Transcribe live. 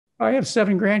I have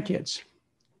 7 grandkids.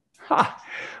 Ha!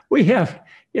 We have,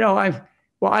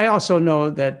 I also know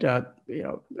that,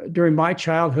 during my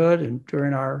childhood and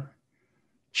during our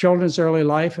children's early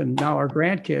life and now our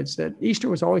grandkids, that Easter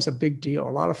was always a big deal, a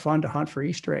lot of fun to hunt for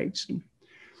Easter eggs. And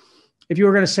if you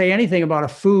were going to say anything about a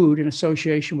food in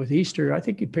association with Easter, I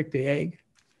think you'd pick the egg.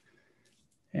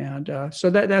 And so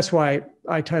that's why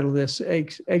I titled this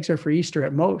Eggs Are for Easter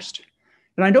at Most.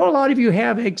 And I know a lot of you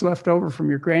have eggs left over from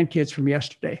your grandkids from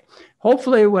yesterday.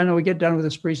 Hopefully, when we get done with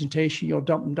this presentation, you'll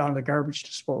dump them down the garbage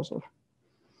disposal.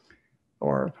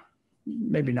 Or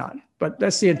maybe not, but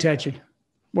that's the intention.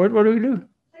 What do we do?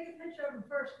 Take a picture of them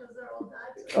first because they're all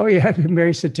died. Oh, yeah,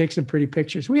 Mary said take some pretty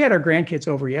pictures. We had our grandkids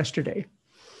over yesterday,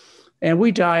 and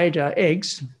we dyed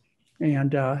eggs, and we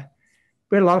had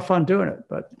a lot of fun doing it,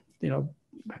 but,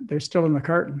 they're still in the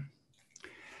carton.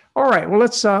 All right, well,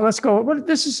 let's go. Well,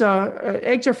 this is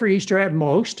Eggs Are for Easter at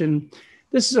Most, and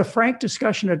this is a frank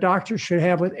discussion a doctor should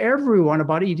have with everyone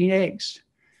about eating eggs.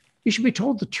 You should be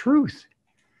told the truth.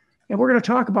 And we're going to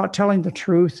talk about telling the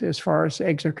truth as far as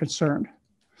eggs are concerned.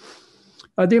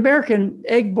 The American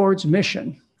Egg Board's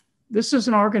mission. This is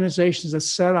an organization that's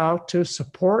set out to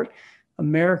support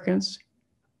Americans,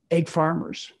 egg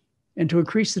farmers, and to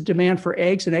increase the demand for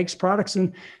eggs and eggs products.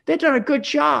 And they've done a good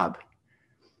job.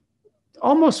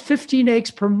 Almost 15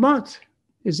 eggs per month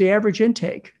is the average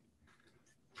intake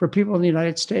for people in the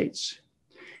United States.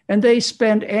 And they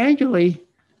spend annually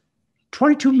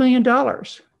 $22 million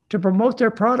to promote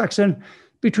their products. And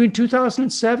between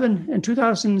 2007 and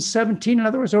 2017, in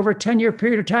other words, over a 10-year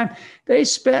period of time, they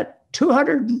spent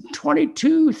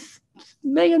 $222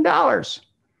 million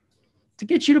to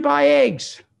get you to buy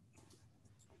eggs.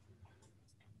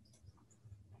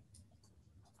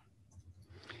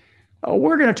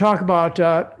 We're going to talk about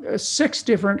 6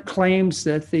 different claims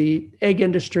that the egg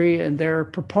industry and their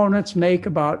proponents make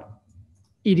about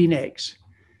eating eggs.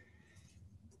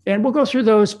 And we'll go through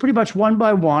those pretty much one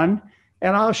by one,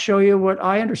 and I'll show you what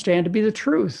I understand to be the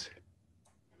truth.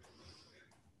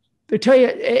 They tell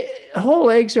you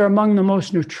whole eggs are among the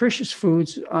most nutritious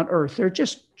foods on earth. They're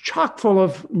just chock full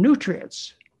of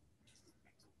nutrients.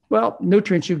 Well,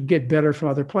 nutrients you can get better from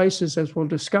other places, as we'll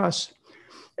discuss.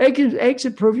 Eggs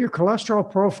improve your cholesterol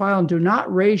profile and do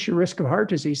not raise your risk of heart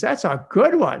disease. That's a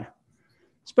good one,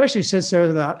 especially since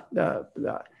they're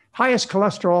the highest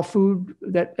cholesterol food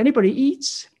that anybody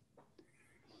eats.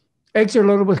 Eggs are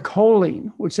loaded with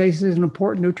choline, which is an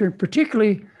important nutrient,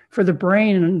 particularly for the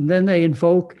brain, and then they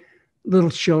invoke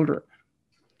little children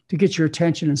to get your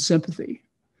attention and sympathy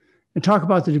and talk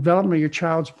about the development of your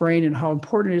child's brain and how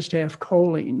important it is to have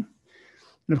choline.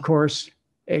 And of course,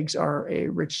 eggs are a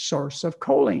rich source of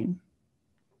choline.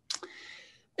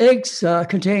 Eggs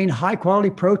contain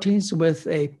high-quality proteins with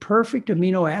a perfect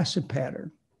amino acid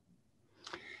pattern.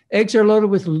 Eggs are loaded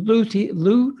with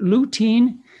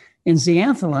lutein and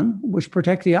zeaxanthin, which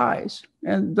protect the eyes.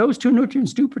 And those 2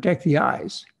 nutrients do protect the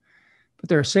eyes. But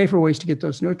there are safer ways to get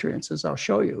those nutrients, as I'll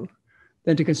show you,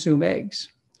 than to consume eggs.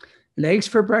 And eggs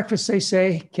for breakfast, they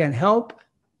say, can help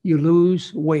you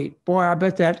lose weight. Boy, I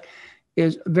bet that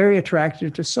is very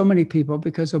attractive to so many people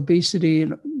because obesity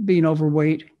and being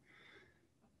overweight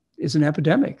is an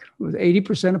epidemic, with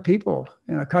 80% of people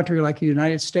in a country like the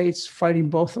United States fighting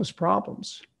both those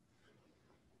problems.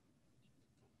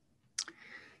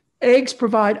 Eggs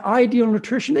provide ideal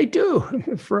nutrition. They do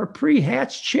for a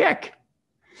pre-hatched chick.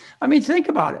 I mean, think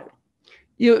about it.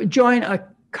 You join a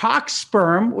cock's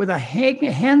sperm with a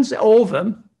hen's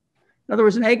ovum. In other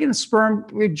words, an egg and sperm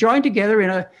joined together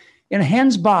in a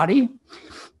hen's body,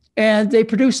 and they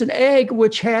produce an egg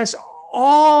which has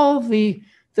all the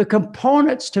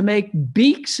components to make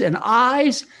beaks and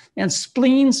eyes and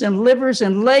spleens and livers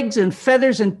and legs and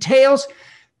feathers and tails.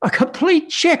 A complete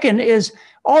chicken is,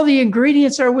 all the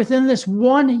ingredients are within this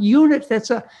one unit. That's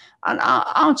an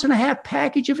 1.5 ounce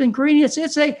package of ingredients.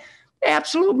 It's an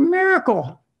absolute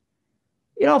miracle,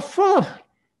 full of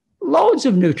loads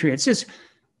of nutrients. It's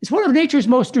one of nature's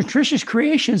most nutritious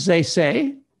creations, they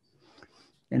say.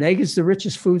 And egg is the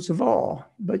richest foods of all.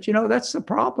 But, that's the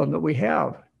problem that we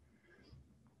have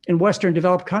in Western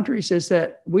developed countries, is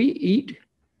that we eat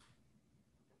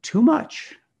too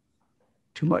much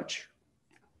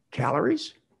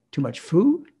calories, too much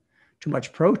food, too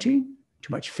much protein,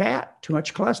 too much fat, too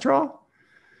much cholesterol.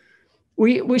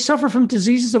 We suffer from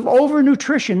diseases of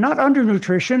overnutrition, not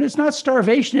undernutrition. It's not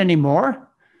starvation anymore.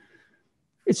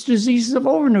 It's diseases of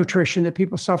overnutrition that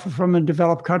people suffer from in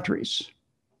developed countries.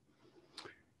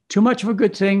 Too much of a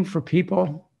good thing for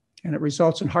people, and it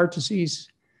results in heart disease,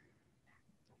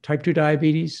 type 2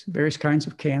 diabetes, various kinds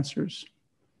of cancers,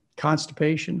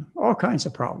 constipation, all kinds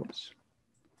of problems.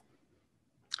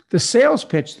 The sales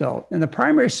pitch, though, and the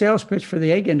primary sales pitch for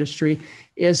the egg industry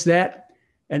is that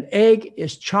an egg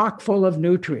is chock full of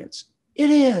nutrients. It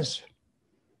is.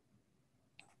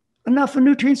 Enough of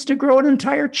nutrients to grow an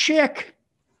entire chick.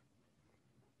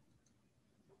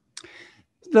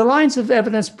 The lines of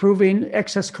evidence proving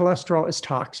excess cholesterol is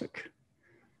toxic.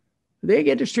 The egg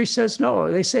industry says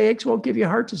no. They say eggs won't give you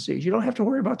heart disease. You don't have to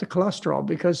worry about the cholesterol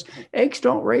because eggs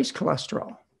don't raise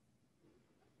cholesterol.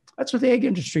 That's what the egg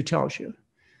industry tells you.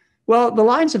 Well, the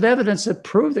lines of evidence that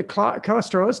prove that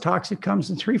cholesterol is toxic comes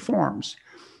in three forms: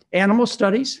 animal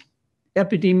studies,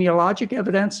 epidemiologic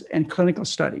evidence, and clinical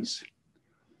studies.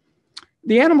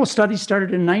 The animal study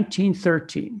started in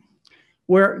 1913,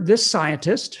 where this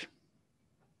scientist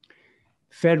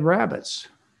fed rabbits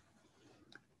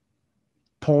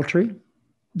poultry,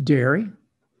 dairy,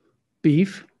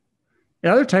 beef,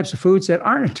 and other types of foods that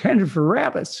aren't intended for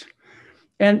rabbits.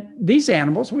 And these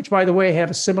animals, which by the way have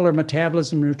a similar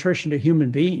metabolism and nutrition to human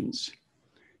beings,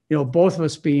 both of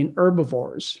us being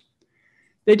herbivores,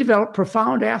 they develop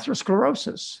profound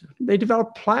atherosclerosis. They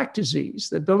develop plaque disease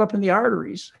that build up in the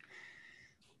arteries.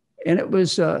 And it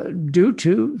was due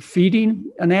to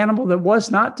feeding an animal that was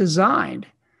not designed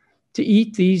to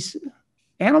eat these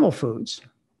animal foods,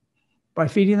 by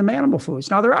feeding them animal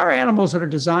foods. Now, there are animals that are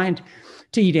designed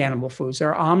to eat animal foods.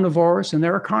 There are omnivores and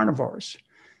there are carnivores.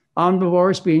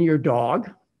 Omnivores being your dog,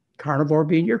 carnivore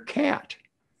being your cat.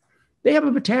 They have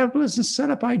a metabolism set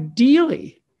up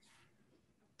ideally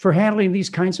for handling these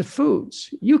kinds of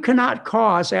foods. You cannot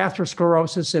cause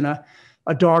atherosclerosis in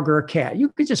a dog or a cat. You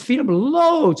can just feed them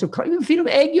loads of, you can feed them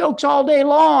egg yolks all day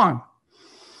long.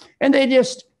 And they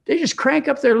just crank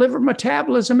up their liver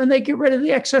metabolism and they get rid of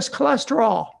the excess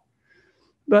cholesterol.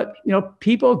 But,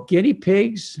 people, guinea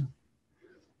pigs,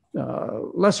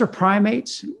 lesser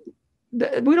primates,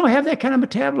 we don't have that kind of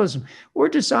metabolism. We're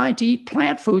designed to eat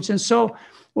plant foods. And so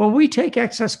when we take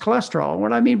excess cholesterol,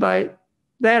 what I mean by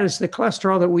that is the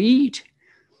cholesterol that we eat,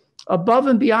 above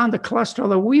and beyond the cholesterol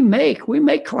that we make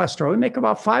cholesterol. We make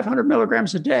about 500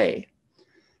 milligrams a day.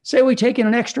 Say we take in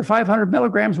an extra 500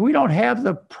 milligrams, we don't have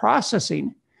the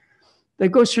processing that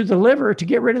goes through the liver to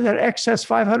get rid of that excess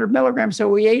 500 milligrams that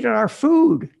we ate in our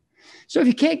food. So if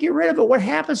you can't get rid of it, what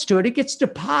happens to it? It gets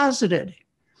deposited.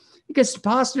 It gets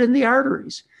deposited in the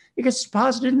arteries. It gets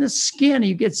deposited in the skin.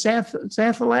 You get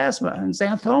xanthelasma and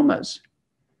xanthomas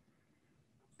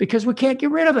because we can't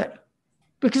get rid of it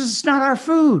because it's not our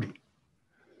food.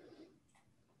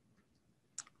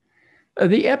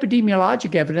 The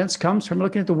epidemiologic evidence comes from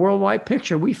looking at the worldwide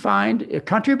picture. We find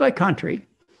country by country,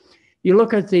 you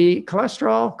look at the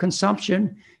cholesterol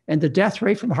consumption and the death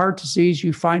rate from heart disease,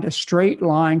 you find a straight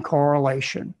line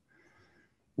correlation.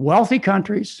 Wealthy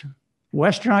countries,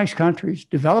 westernized countries,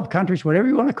 developed countries, whatever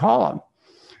you want to call them,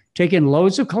 take in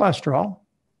loads of cholesterol.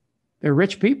 They're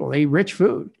rich people. They eat rich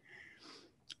food.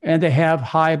 And they have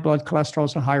high blood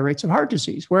cholesterols and high rates of heart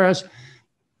disease. Whereas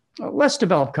less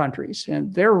developed countries,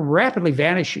 and they're rapidly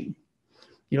vanishing.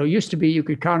 It used to be you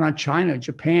could count on China,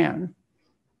 Japan,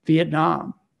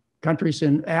 Vietnam, countries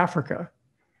in Africa,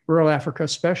 rural Africa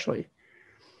especially,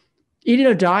 eating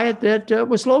a diet that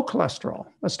was low cholesterol,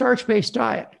 a starch-based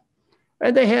diet.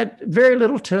 And they had very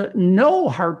little to no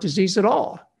heart disease at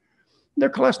all. Their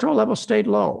cholesterol level stayed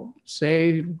low,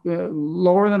 say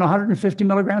lower than 150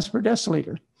 milligrams per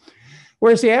deciliter.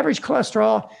 Whereas the average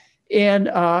cholesterol in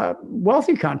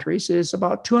wealthy countries is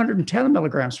about 210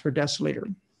 milligrams per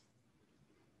deciliter.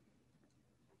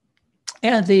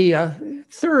 And the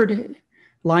third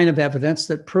line of evidence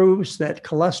that proves that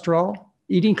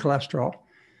eating cholesterol,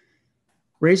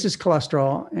 raises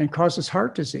cholesterol and causes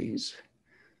heart disease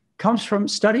comes from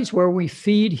studies where we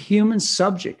feed human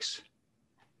subjects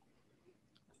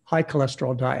high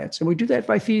cholesterol diets. And we do that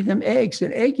by feeding them eggs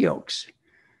and egg yolks.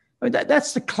 I mean,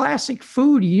 that's the classic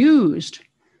food used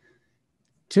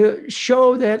to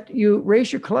show that you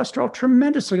raise your cholesterol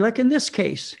tremendously. Like in this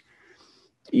case,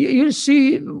 you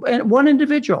see one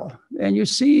individual, and you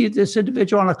see this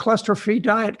individual on a cholesterol-free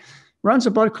diet runs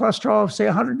a blood cholesterol of, say,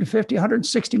 150,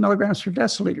 160 milligrams per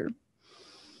deciliter.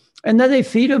 And then they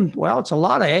feed them, well, it's a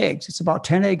lot of eggs. It's about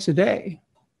 10 eggs a day.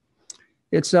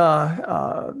 It's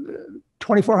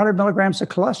 2,400 milligrams of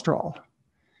cholesterol.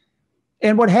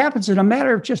 And what happens in a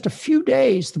matter of just a few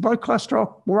days, the blood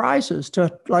cholesterol rises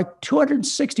to like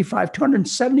 265,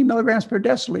 270 milligrams per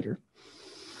deciliter.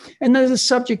 And then the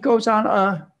subject goes on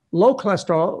a low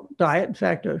cholesterol diet, in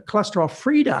fact, a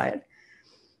cholesterol-free diet,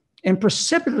 and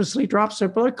precipitously drops their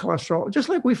blood cholesterol, just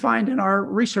like we find in our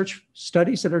research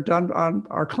studies that are done on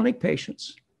our clinic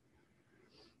patients.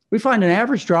 We find an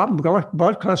average drop in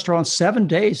blood cholesterol in 7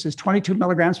 days is 22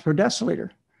 milligrams per deciliter.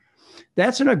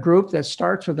 That's in a group that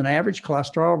starts with an average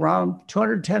cholesterol around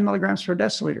 210 milligrams per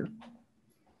deciliter.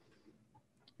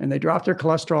 And they drop their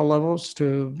cholesterol levels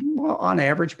to, well, on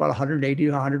average, about 180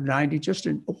 to 190 just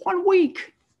in 1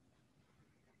 week.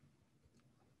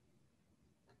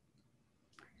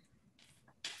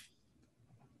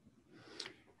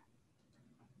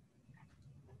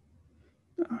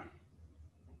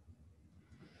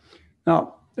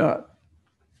 Now,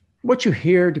 what you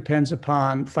hear depends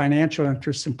upon financial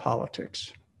interests in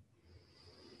politics.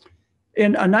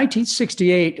 In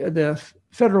 1968, the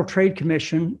Federal Trade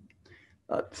Commission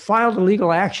filed a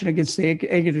legal action against the egg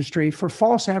industry for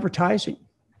false advertising.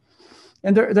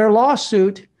 And their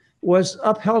lawsuit was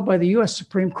upheld by the US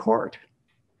Supreme Court.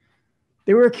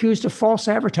 They were accused of false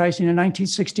advertising in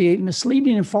 1968,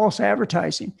 misleading and false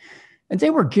advertising, and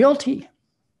they were guilty.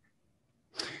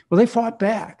 Well, they fought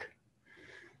back.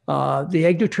 The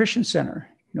Egg Nutrition Center,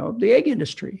 the egg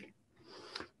industry,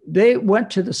 they went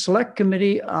to the Select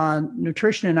Committee on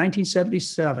Nutrition in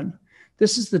 1977.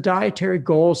 This is the dietary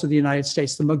goals of the United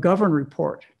States, the McGovern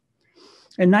Report.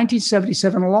 In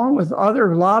 1977, along with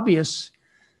other lobbyists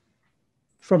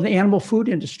from the animal food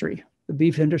industry, the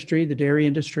beef industry, the dairy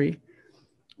industry,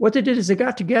 what they did is they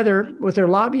got together with their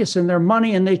lobbyists and their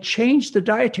money, and they changed the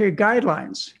dietary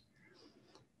guidelines.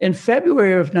 In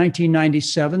February of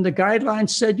 1997, the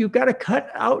guidelines said you've got to cut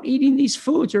out eating these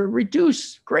foods or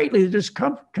reduce greatly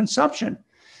the consumption,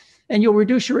 and you'll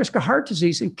reduce your risk of heart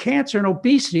disease and cancer and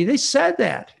obesity. They said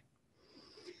that.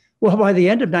 Well, by the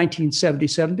end of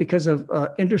 1977, because of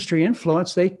industry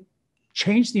influence, they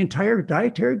changed the entire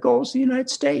dietary goals of the United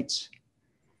States.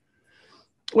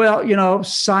 Well,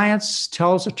 science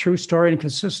tells a true story and a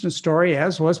consistent story,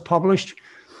 as was published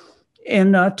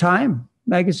in Time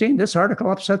magazine. This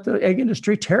article upset the egg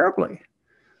industry terribly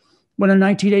when in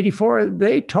 1984,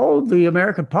 they told the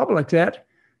American public that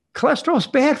cholesterol is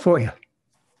bad for you.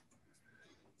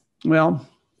 Well,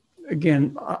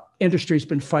 again, industry's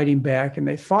been fighting back, and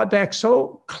they fought back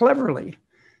so cleverly,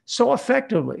 so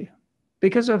effectively,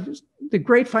 because of the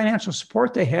great financial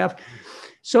support they have,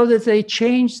 so that they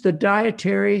changed the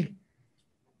dietary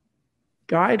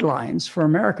guidelines for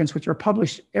Americans, which are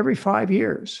published every 5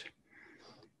 years.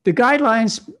 The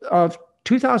guidelines of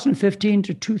 2015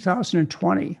 to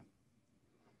 2020.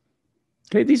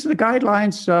 Okay, these are the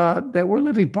guidelines that we're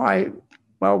living by,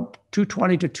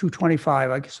 220 to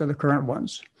 225, I guess, are the current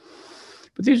ones.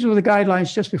 But these were the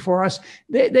guidelines just before us.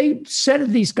 They said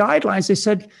in these guidelines, they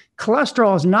said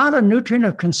cholesterol is not a nutrient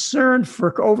of concern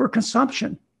for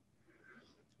overconsumption.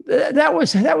 That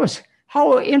was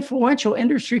how influential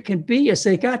industry can be, as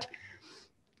they got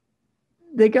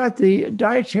the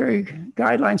dietary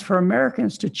guidelines for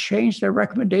Americans to change their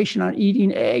recommendation on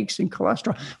eating eggs and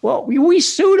cholesterol. Well, we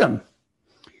sued them.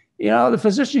 The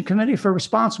Physician Committee for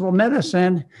Responsible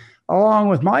Medicine, along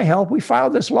with my help, we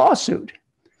filed this lawsuit.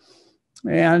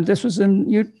 And this was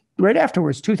right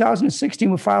afterwards,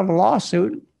 2016, we filed a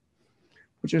lawsuit,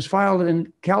 which was filed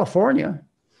in California,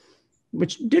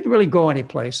 which didn't really go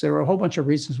anyplace. There were a whole bunch of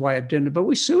reasons why it didn't, but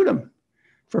we sued them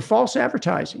for false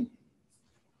advertising.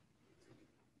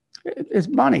 It's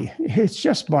money. It's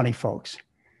just money, folks.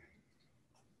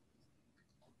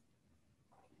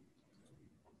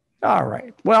 All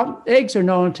right. Well, eggs are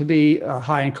known to be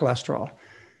high in cholesterol.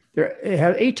 They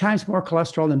have 8 times more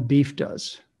cholesterol than beef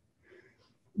does.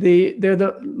 They're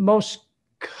the most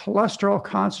cholesterol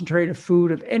concentrated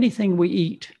food of anything we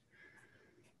eat.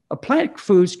 Plant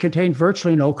foods contain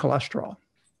virtually no cholesterol,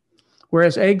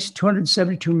 whereas eggs,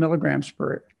 272 milligrams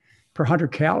per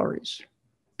 100 calories.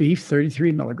 Beef,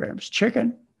 33 milligrams.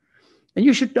 Chicken. And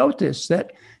you should note this,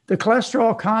 that the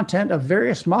cholesterol content of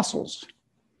various muscles,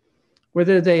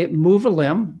 whether they move a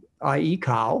limb, i.e.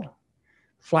 cow,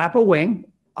 flap a wing,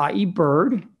 i.e.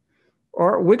 bird,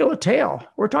 or wiggle a tail,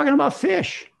 we're talking about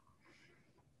fish.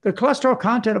 The cholesterol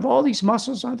content of all these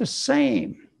muscles are the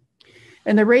same.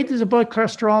 And the rate of blood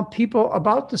cholesterol in people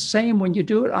about the same when you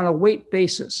do it on a weight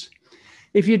basis.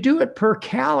 If you do it per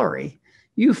calorie,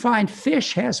 you find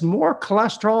fish has more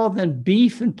cholesterol than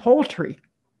beef and poultry.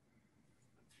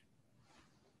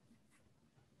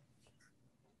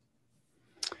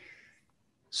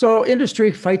 So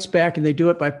industry fights back, and they do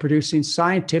it by producing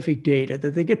scientific data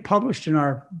that they get published in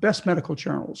our best medical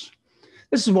journals.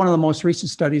 This is one of the most recent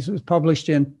studies. It was published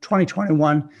in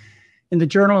 2021 in the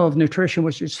Journal of Nutrition,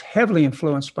 which is heavily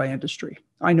influenced by industry.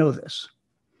 I know this.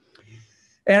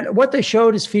 And what they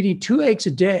showed is feeding 2 eggs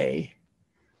a day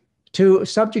to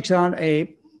subjects on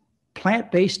a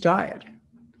plant-based diet.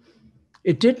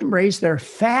 It didn't raise their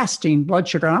fasting blood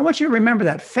sugar. And I want you to remember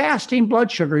that fasting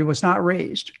blood sugar was not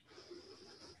raised.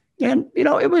 And,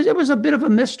 it was a bit of a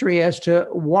mystery as to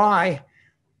why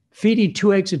feeding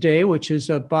 2 eggs a day, which is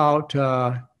about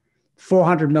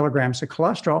 400 milligrams of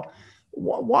cholesterol,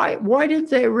 why didn't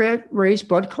they raise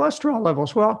blood cholesterol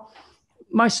levels? Well,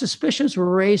 my suspicions were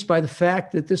raised by the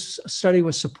fact that this study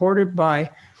was supported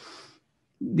by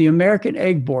the American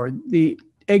Egg Board, the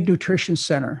Egg Nutrition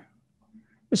Center.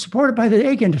 It's supported by the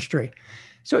egg industry.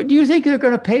 So do you think they're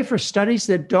going to pay for studies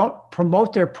that don't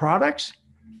promote their products?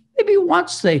 Maybe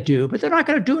once they do, but they're not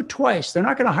going to do it twice. They're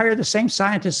not going to hire the same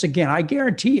scientists again. I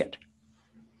guarantee it.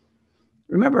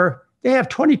 Remember, they have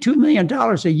 $22 million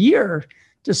a year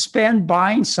to spend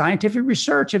buying scientific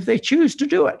research if they choose to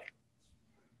do it.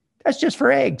 That's just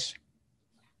for eggs.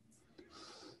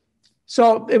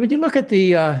 So when you look at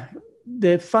the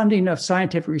funding of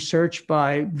scientific research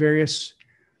by various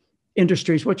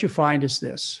industries, what you find is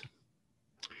this,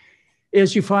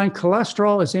 is you find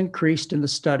cholesterol is increased in the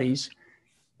studies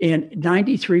in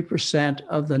 93%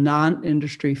 of the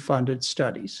non-industry funded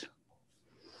studies.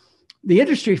 The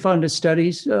industry funded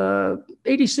studies,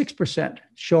 86%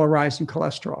 show a rise in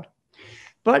cholesterol.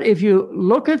 But if you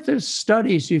look at the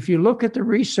studies, if you look at the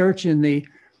research and the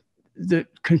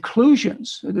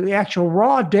conclusions, the actual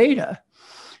raw data,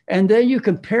 and then you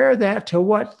compare that to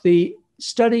what the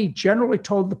study generally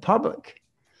told the public,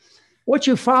 what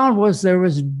you found was there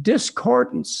was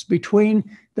discordance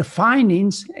between the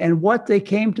findings and what they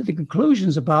came to the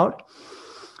conclusions about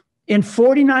in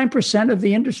 49% of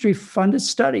the industry-funded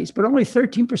studies, but only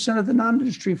 13% of the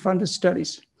non-industry funded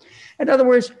studies. In other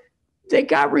words, they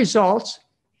got results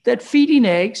that feeding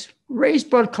eggs raised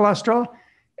blood cholesterol,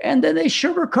 and then they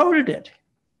sugar-coated it.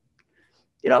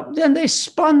 Then they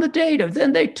spun the data.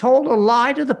 Then they told a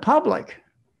lie to the public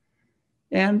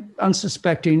and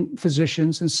unsuspecting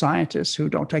physicians and scientists who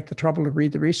don't take the trouble to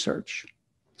read the research.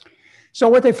 So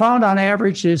what they found on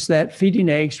average is that feeding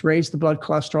eggs raised the blood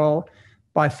cholesterol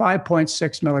by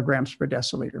 5.6 milligrams per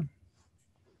deciliter.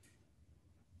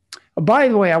 By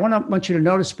the way, I want you to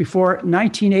notice before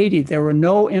 1980, there were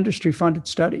no industry-funded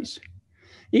studies.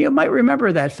 You might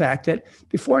remember that fact that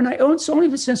it's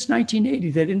only since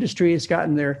 1980 that industry has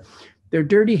gotten their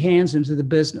dirty hands into the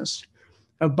business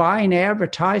of buying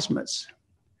advertisements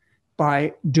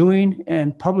by doing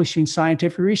and publishing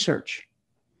scientific research.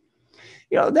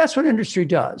 That's what industry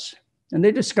does. And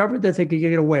they discovered that they could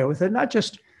get away with it, not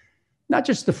just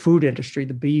the food industry,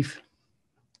 the beef,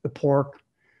 the pork,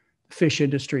 the fish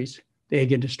industries, the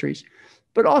egg industries,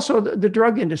 but also the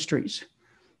drug industries.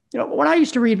 When I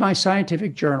used to read my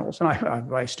scientific journals, and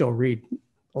I still read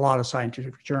a lot of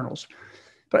scientific journals,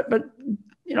 but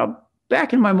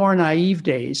back in my more naive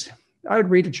days, I would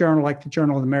read a journal like the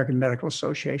Journal of the American Medical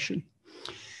Association.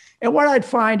 And what I'd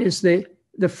find is the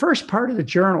first part of the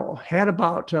journal had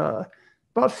about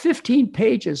 15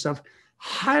 pages of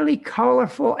highly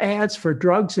colorful ads for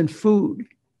drugs and food.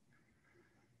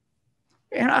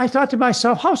 And I thought to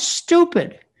myself, how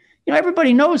stupid.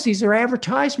 Everybody knows these are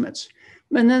advertisements.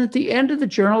 And then at the end of the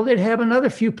journal, they'd have another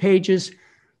few pages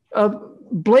of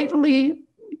blatantly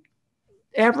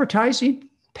advertising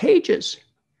pages.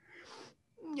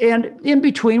 And in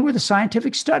between were the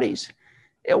scientific studies.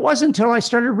 It wasn't until I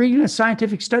started reading the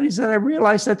scientific studies that I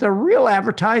realized that the real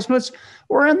advertisements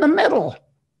were in the middle.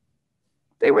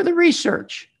 They were the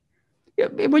research.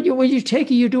 When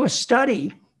you do a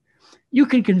study, you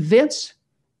can convince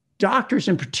doctors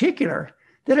in particular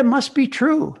that it must be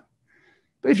true.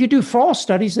 But if you do false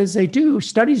studies, as they do,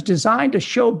 studies designed to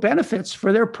show benefits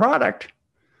for their product,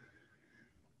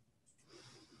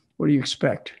 what do you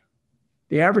expect?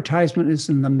 The advertisement is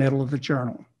in the middle of the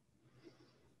journal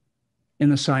in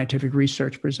the scientific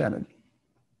research presented.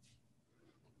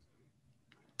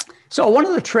 So one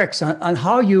of the tricks on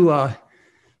how you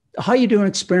do an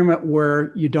experiment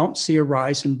where you don't see a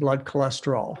rise in blood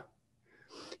cholesterol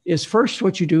is first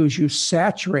what you do is you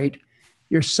saturate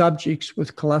your subjects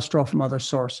with cholesterol from other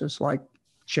sources like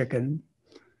chicken,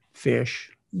 fish,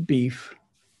 beef.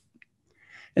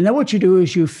 And then what you do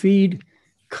is you feed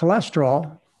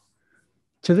cholesterol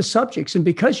to the subjects. And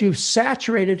because you've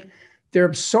saturated their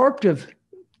absorptive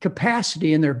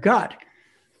capacity in their gut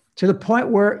to the point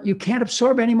where you can't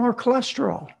absorb any more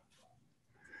cholesterol,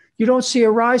 you don't see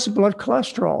a rise in blood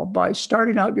cholesterol by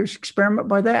starting out your experiment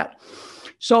by that.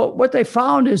 So what they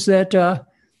found is that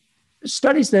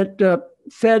studies that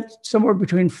fed somewhere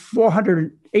between 400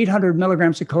 and 800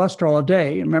 milligrams of cholesterol a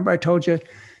day. And remember, I told you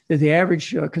that the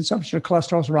average consumption of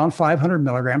cholesterol is around 500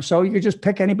 milligrams. So you could just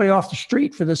pick anybody off the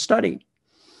street for the study.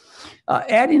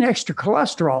 Adding extra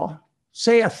cholesterol,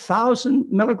 say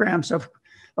 1,000 milligrams of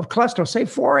cholesterol, say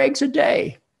 4 eggs a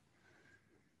day.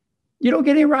 You don't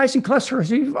get any rise in cholesterol.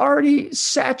 So you've already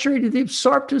saturated the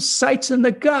absorptive sites in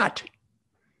the gut.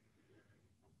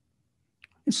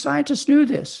 And scientists knew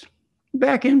this.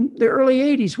 back in the early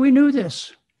 80s. We knew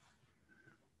this.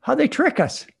 How'd they trick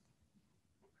us?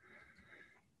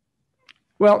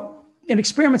 Well, in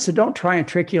experiments that don't try and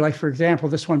trick you, like, for example,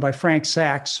 this one by Frank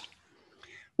Sachs,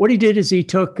 what he did is he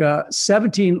took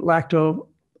 17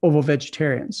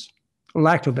 lacto-vegetarians,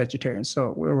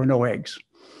 so there were no eggs,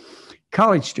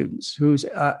 college students whose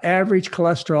average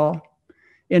cholesterol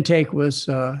intake was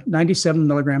 97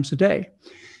 milligrams a day.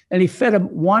 And he fed them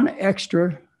one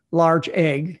extra large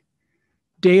egg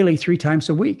daily 3 times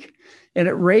a week. And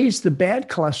it raised the bad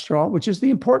cholesterol, which is the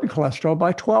important cholesterol,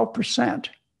 by 12%.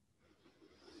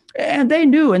 And they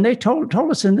knew, and they told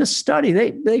us in this study,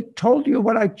 they told you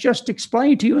what I just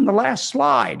explained to you in the last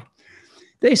slide.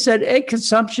 They said egg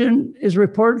consumption is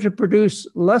reported to produce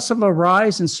less of a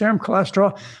rise in serum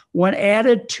cholesterol when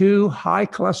added to high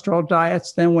cholesterol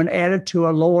diets than when added to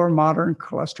a lower moderate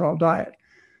cholesterol diet.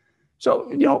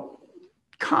 So,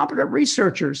 competent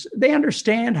researchers, they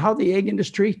understand how the egg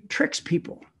industry tricks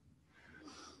people.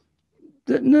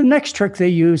 The next trick they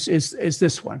use is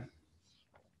this one.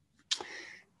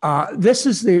 This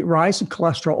is the rise in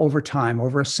cholesterol over time,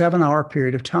 over a 7-hour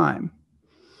period of time.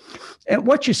 And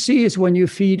what you see is when you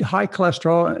feed high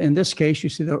cholesterol, in this case, you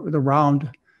see the round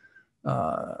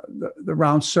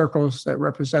circles that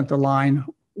represent the line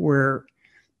where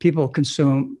people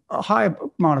consume a high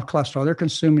amount of cholesterol. They're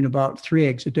consuming about 3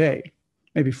 eggs a day,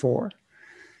 maybe 4.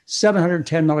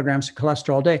 710 milligrams of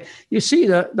cholesterol a day. You see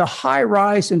the high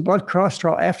rise in blood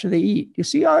cholesterol after they eat. You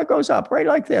see how it goes up, right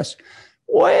like this.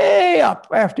 Way up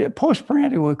after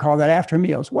postprandial, we call that, after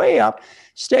meals, way up,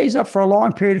 stays up for a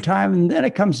long period of time, and then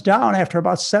it comes down after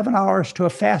about 7 hours to a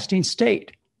fasting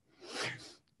state.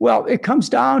 Well, it comes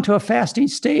down to a fasting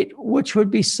state, which would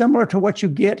be similar to what you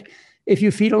get if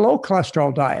you feed a low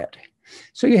cholesterol diet.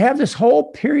 So you have this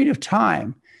whole period of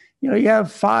time, you have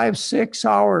 5-6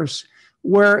 hours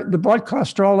where the blood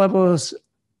cholesterol level is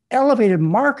elevated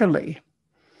markedly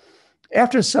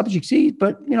after the subjects eat.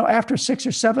 But, after 6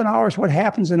 or 7 hours, what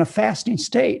happens in a fasting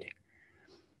state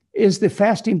is the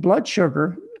fasting blood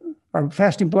sugar or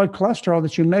fasting blood cholesterol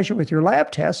that you measure with your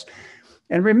lab tests.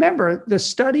 And remember, the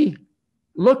study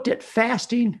looked at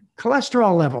fasting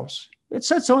cholesterol levels. It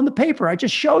said so in the paper. I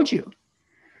just showed you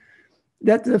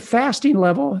that the fasting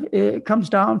level, it comes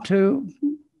down to,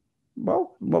 what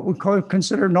we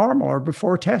consider normal or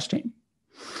before testing.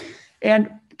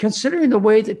 And considering the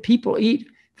way that people eat,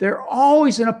 they're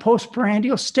always in a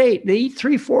postprandial state. They eat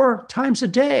 3-4 times a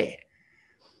day.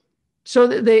 So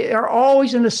they are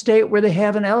always in a state where they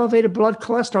have an elevated blood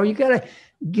cholesterol. You got to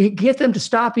get them to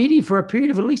stop eating for a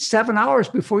period of at least 7 hours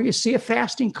before you see a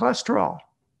fasting cholesterol.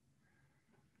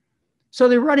 So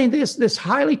they're running this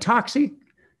highly toxic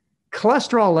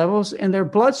cholesterol levels in their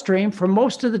bloodstream for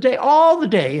most of the day, all the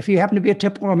day, if you happen to be a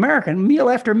typical American, meal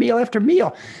after meal after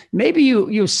meal. Maybe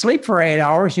you sleep for 8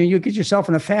 hours and you get yourself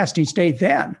in a fasting state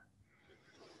then.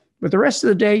 But the rest of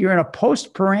the day, you're in a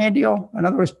postprandial, in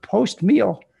other words,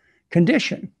 post-meal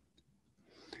condition.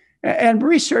 And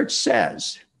research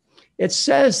says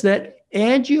that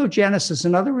angiogenesis,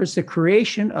 in other words, the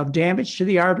creation of damage to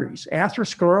the arteries,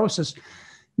 atherosclerosis,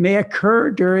 may occur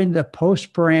during the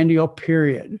postprandial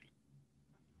period.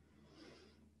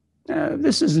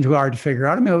 This isn't too hard to figure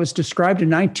out. It was described in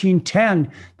 1910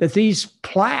 that these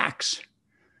plaques,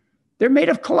 they're made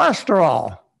of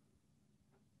cholesterol.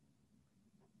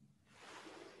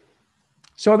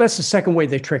 So that's the second way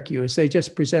they trick you, is they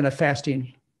just present a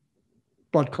fasting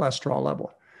blood cholesterol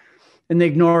level. And they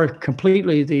ignore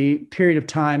completely the period of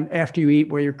time after you eat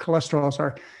where your cholesterols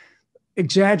are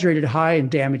exaggerated high and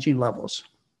damaging levels.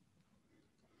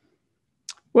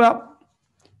 Well,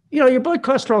 your blood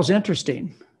cholesterol is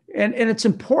interesting. And it's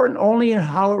important only in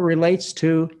how it relates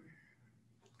to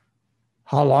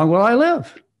how long will I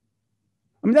live?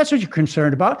 That's what you're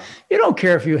concerned about. You don't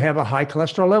care if you have a high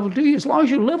cholesterol level, do you? As long as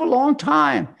you live a long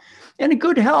time and in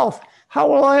good health. How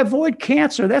will I avoid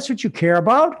cancer? That's what you care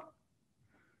about.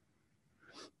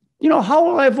 How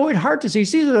will I avoid heart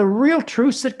disease? These are the real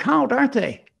truths that count, aren't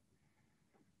they?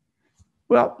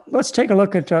 Well, let's take a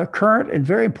look at current and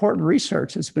very important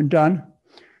research that's been done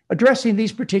addressing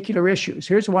these particular issues.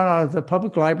 Here's one out of the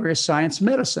Public Library of Science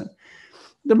Medicine,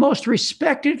 the most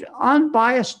respected,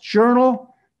 unbiased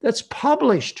journal that's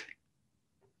published.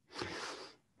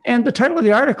 And the title of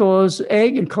the article is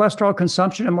Egg and Cholesterol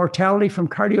Consumption and Mortality from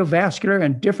Cardiovascular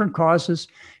and Different Causes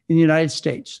in the United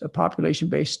States, a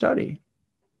population-based study.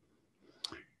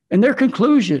 And their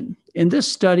conclusion, in this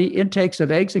study, intakes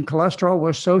of eggs and cholesterol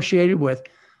were associated with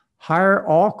higher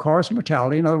all-cause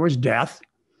mortality, in other words, death,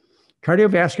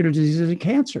 cardiovascular diseases, and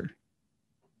cancer.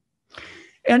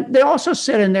 And they also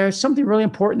said in there something really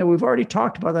important that we've already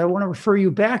talked about that I want to refer you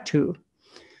back to.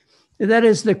 That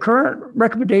is the current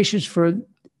recommendations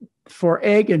for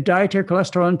egg and dietary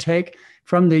cholesterol intake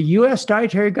from the U.S.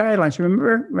 dietary guidelines.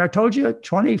 Remember, I told you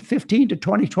 2015 to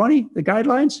 2020, the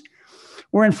guidelines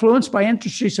were influenced by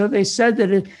industry. So they said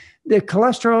that the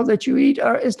cholesterol that you eat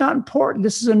is not important.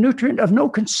 This is a nutrient of no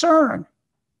concern.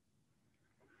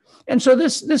 And so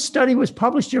this study was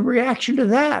published in reaction to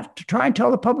that, to try and tell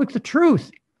the public the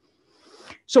truth.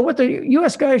 So what the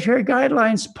U.S. dietary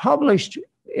guidelines published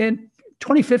in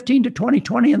 2015 to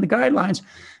 2020 in the guidelines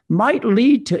might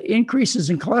lead to increases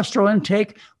in cholesterol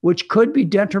intake, which could be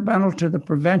detrimental to the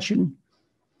prevention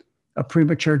of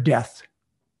premature death.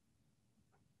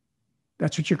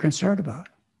 That's what you're concerned about.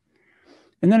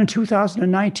 And then in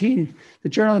 2019, the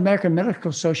Journal of the American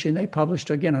Medical Association, they published,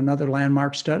 again, another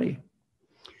landmark study.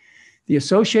 The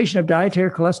association of dietary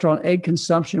cholesterol and egg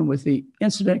consumption with the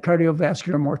incident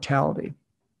cardiovascular mortality.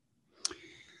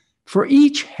 For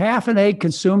each half an egg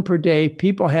consumed per day,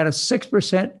 people had a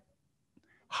 6%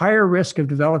 higher risk of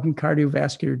developing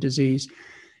cardiovascular disease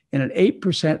and an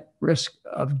 8% risk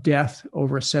of death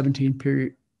over a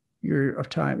 17-year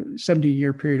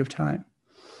period of time.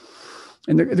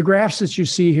 And the graphs that you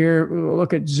see here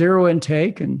look at zero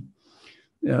intake and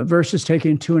versus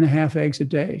taking 2.5 eggs a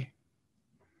day.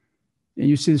 And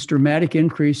you see this dramatic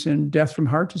increase in death from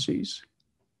heart disease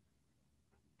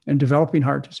and developing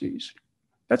heart disease.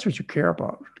 That's what you care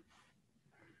about.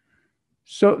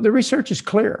 So the research is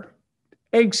clear.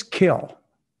 Eggs kill.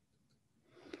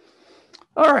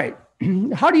 All right.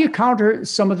 How do you counter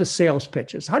some of the sales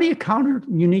pitches? How do you counter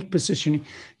unique positioning?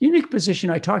 Unique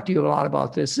positioning, I talked to you a lot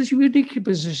about this. This unique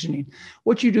positioning.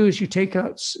 What you do is you take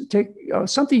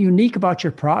something unique about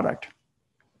your product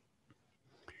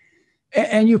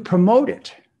and you promote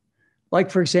it.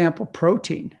 Like, for example,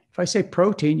 protein. If I say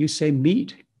protein, you say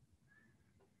meat.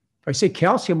 If I say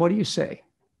calcium, what do you say?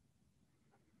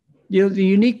 The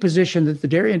unique position that the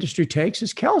dairy industry takes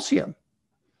is calcium.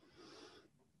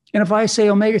 And if I say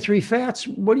omega-3 fats,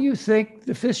 what do you think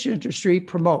the fish industry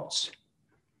promotes?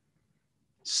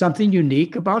 Something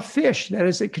unique about fish. That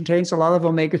is, it contains a lot of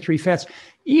omega-3 fats.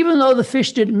 Even though the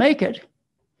fish didn't make it,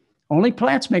 only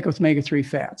plants make omega-3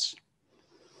 fats.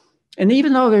 And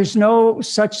even though there's no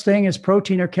such thing as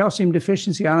protein or calcium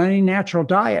deficiency on any natural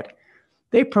diet,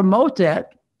 they promote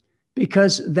that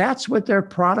because that's what their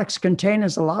products contain,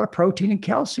 is a lot of protein and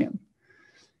calcium.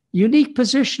 Unique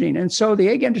positioning. And so the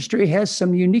egg industry has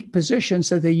some unique positions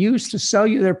that they use to sell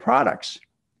you their products.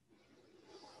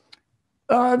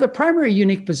 The primary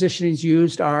unique positionings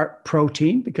used are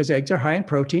protein, because eggs are high in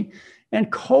protein, and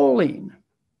choline.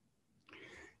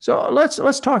 So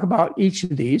let's talk about each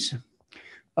of these.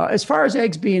 As far as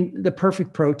eggs being the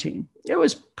perfect protein, it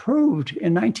was proved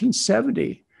in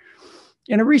 1970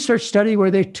 in a research study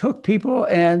where they took people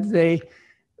and they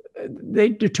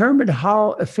determined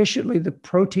how efficiently the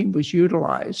protein was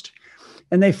utilized.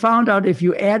 And they found out if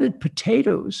you added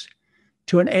potatoes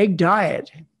to an egg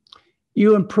diet,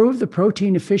 you improve the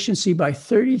protein efficiency by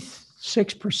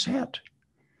 36%.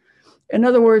 In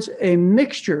other words, a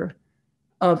mixture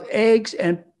of eggs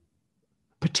and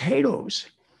potatoes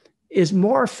is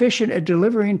more efficient at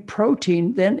delivering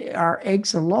protein than are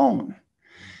eggs alone.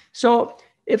 So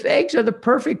if eggs are the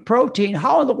perfect protein,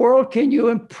 how in the world can you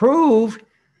improve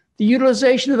the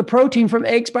utilization of the protein from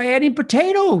eggs by adding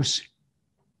potatoes?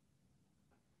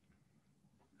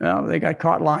 Well, they got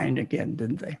caught lying again,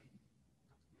 didn't they?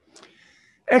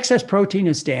 Excess protein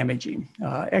is damaging.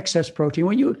 Excess protein.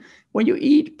 When you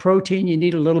eat protein, you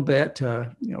need a little bit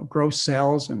to grow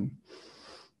cells and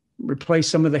replace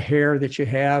some of the hair that you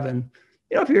have. And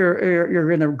if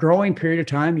you're in a growing period of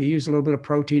time, you use a little bit of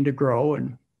protein to grow.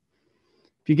 And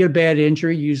if you get a bad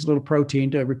injury, you use a little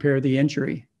protein to repair the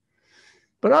injury.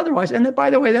 But otherwise, and by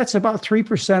the way, that's about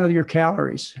 3% of your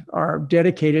calories are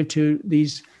dedicated to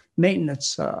these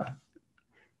maintenance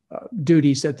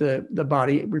duties that the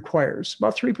body requires,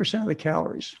 about 3% of the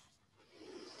calories.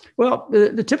 Well,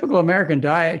 the typical American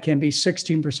diet can be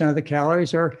 16% of the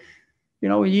calories, or,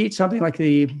 when you eat something like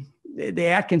the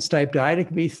Atkins type diet, it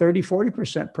can be 30,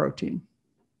 40% protein.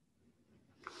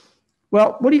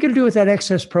 Well, what are you going to do with that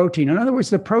excess protein? In other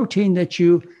words, the protein that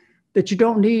you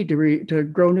don't need to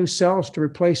grow new cells, to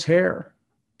replace hair,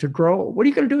 to grow. What are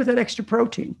you going to do with that extra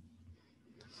protein?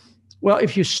 Well,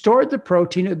 if you stored the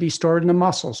protein, it would be stored in the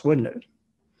muscles, wouldn't it?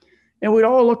 And we'd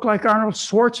all look like Arnold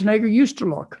Schwarzenegger used to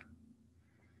look.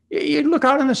 You'd look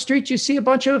out on the street, you see a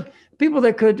bunch of people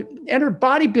that could enter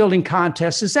bodybuilding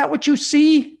contests. Is that what you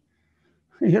see?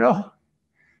 Of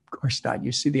course not.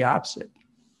 You see the opposite.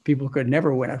 People could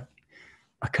never win a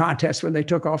contest when they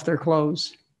took off their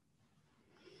clothes.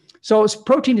 So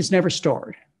protein is never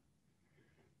stored.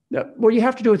 What you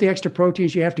have to do with the extra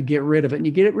proteins, you have to get rid of it. And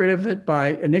you get rid of it by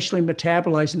initially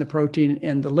metabolizing the protein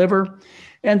in the liver.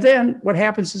 And then what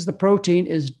happens is the protein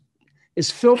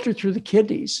is filtered through the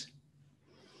kidneys.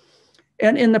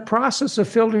 And in the process of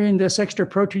filtering this extra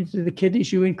protein through the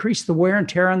kidneys, you increase the wear and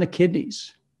tear on the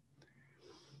kidneys.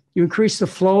 You increase the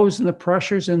flows and the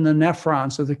pressures in the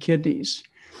nephrons of the kidneys,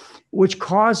 which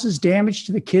causes damage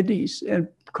to the kidneys and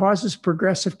causes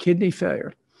progressive kidney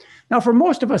failure. Now, for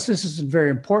most of us, this is very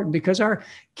important because our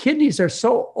kidneys are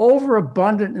so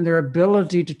overabundant in their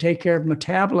ability to take care of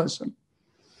metabolism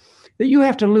that you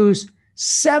have to lose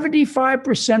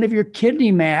 75% of your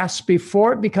kidney mass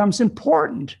before it becomes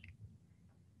important.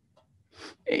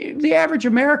 The average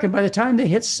American, by the time they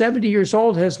hit 70 years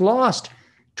old, has lost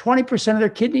 20% of their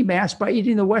kidney mass by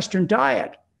eating the Western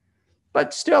diet.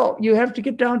 But still, you have to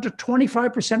get down to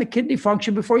 25% of kidney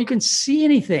function before you can see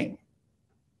anything.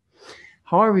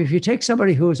 However, if you take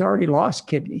somebody who has already lost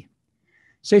kidney,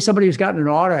 say somebody who's gotten in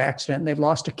an auto accident and they've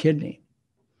lost a kidney,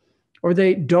 or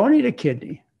they donate a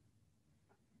kidney,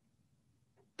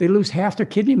 they lose half their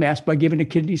kidney mass by giving a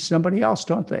kidney to somebody else,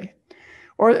 don't they?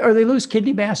 Or they lose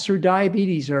kidney mass through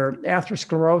diabetes or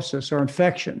atherosclerosis or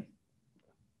infection.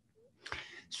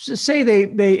 So say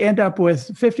they end up with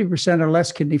 50% or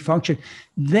less kidney function,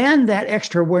 then that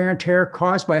extra wear and tear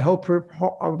caused by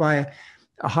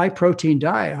a high protein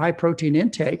diet, high protein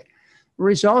intake,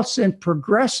 results in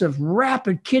progressive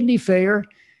rapid kidney failure.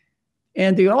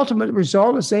 And the ultimate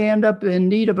result is they end up in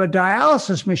need of a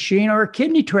dialysis machine or a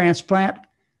kidney transplant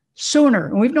sooner.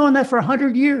 And we've known that for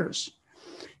 100 years,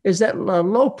 is that a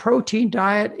low protein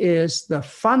diet is the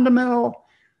fundamental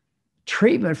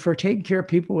treatment for taking care of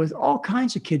people with all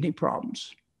kinds of kidney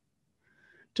problems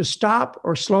to stop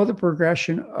or slow the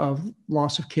progression of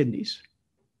loss of kidneys.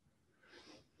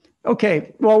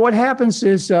 Okay, well, what happens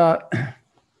is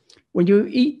when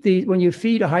you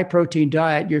feed a high protein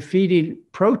diet, you're feeding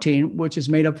protein, which is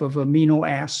made up of amino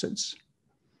acids.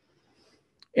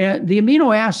 And the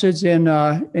amino acids in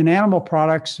animal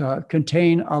products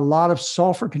contain a lot of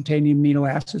sulfur-containing amino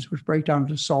acids, which break down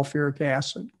into sulfuric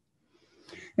acid.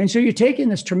 And so you're taking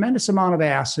this tremendous amount of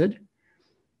acid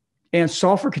and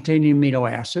sulfur-containing amino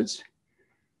acids.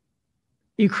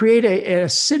 You create an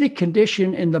acidic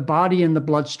condition in the body and the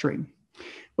bloodstream.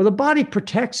 Well, the body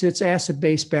protects its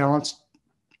acid-base balance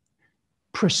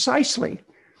precisely.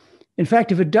 In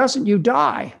fact, if it doesn't, you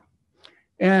die.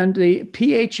 And the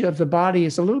pH of the body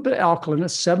is a little bit alkaline,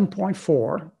 it's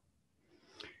 7.4.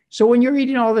 So when you're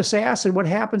eating all this acid, what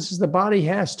happens is the body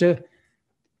has to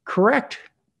correct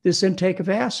this intake of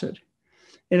acid.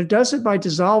 And it does it by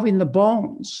dissolving the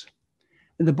bones.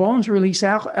 And the bones release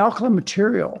alkaline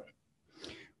material.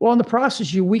 Well, in the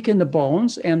process, you weaken the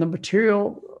bones and the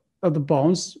material of the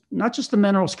bones, not just the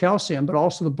minerals calcium, but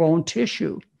also the bone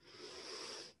tissue,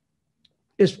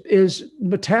 is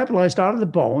metabolized out of the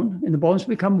bone, and the bones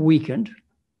become weakened,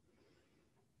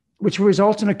 which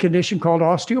results in a condition called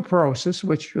osteoporosis,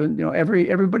 which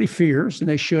everybody fears, and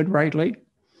they should rightly.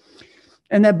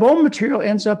 And that bone material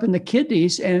ends up in the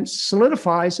kidneys and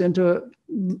solidifies into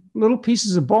little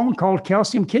pieces of bone called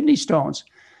calcium kidney stones,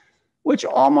 which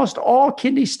almost all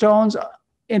kidney stones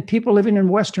in people living in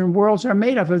Western worlds are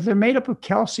made of. They're made up of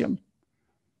calcium.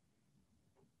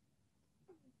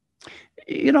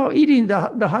 Eating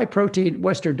the high protein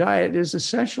Western diet is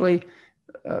essentially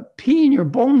peeing your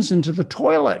bones into the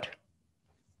toilet.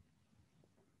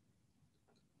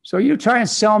 So you try and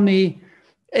sell me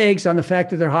eggs on the fact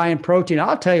that they're high in protein.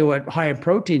 I'll tell you what high in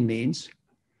protein means.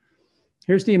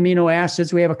 Here's the amino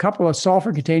acids. We have a couple of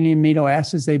sulfur-containing amino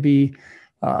acids. They'd be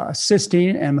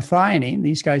cysteine and methionine.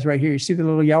 These guys right here. You see the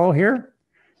little yellow here?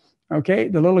 Okay,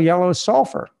 the little yellow is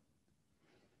sulfur.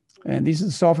 And these are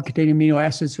the sulfur-containing amino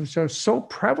acids which are so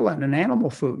prevalent in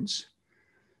animal foods,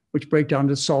 which break down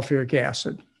to sulfuric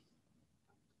acid.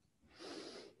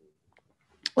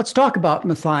 Let's talk about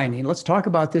methionine. Let's talk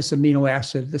about this amino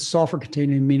acid, this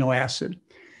sulfur-containing amino acid.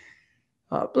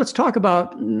 Let's talk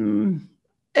about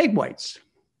egg whites.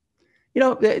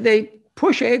 They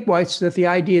push egg whites with the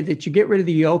idea that you get rid of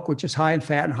the yolk, which is high in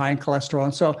fat and high in cholesterol.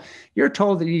 And so you're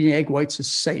told that eating egg whites is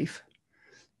safe.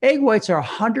 Egg whites are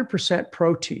 100%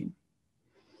 protein.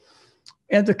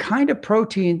 And the kind of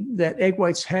protein that egg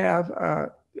whites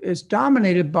have is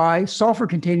dominated by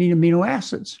sulfur-containing amino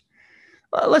acids.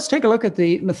 Let's take a look at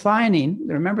the methionine.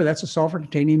 Remember, that's a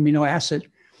sulfur-containing amino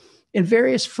acid in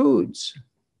various foods.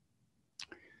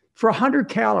 For 100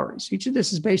 calories, each of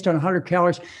this is based on 100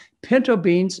 calories. Pinto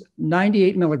beans,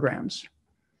 98 milligrams.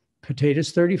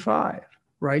 Potatoes, 35.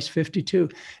 Rice, 52.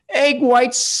 Egg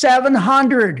whites,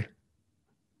 700.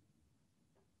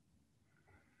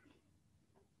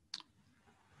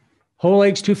 Whole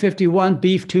eggs 251,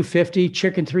 beef 250,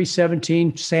 chicken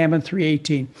 317, salmon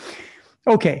 318.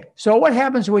 Okay, so what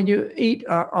happens when you eat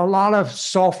a lot of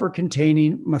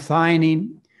sulfur-containing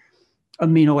methionine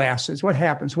amino acids? What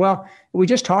happens? Well, we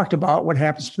just talked about what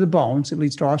happens to the bones. It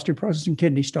leads to osteoporosis and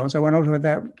kidney stones. I went over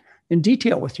that in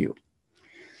detail with you.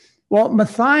 Well,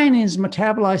 methionine is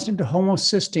metabolized into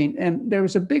homocysteine, and there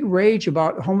was a big rage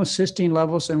about homocysteine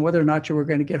levels and whether or not you were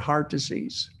going to get heart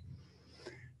disease.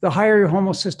 The higher your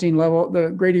homocysteine level, the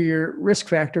greater your risk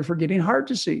factor for getting heart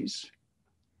disease,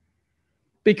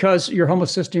 because your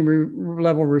homocysteine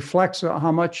level reflects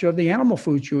how much of the animal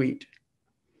foods you eat.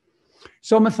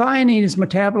 So methionine is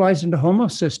metabolized into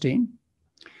homocysteine.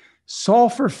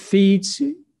 Sulfur feeds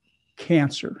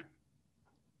cancer.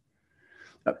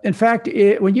 In fact,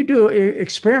 when you do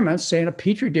experiments, say in a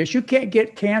petri dish, you can't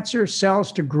get cancer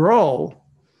cells to grow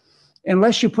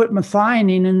unless you put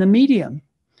methionine in the medium.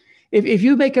 If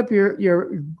you make up your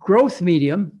growth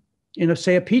medium in,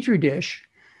 say, a petri dish,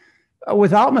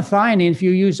 without methionine, if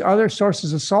you use other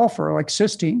sources of sulfur like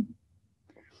cysteine,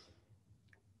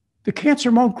 the cancer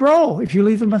won't grow if you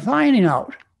leave the methionine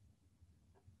out.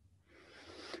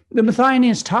 The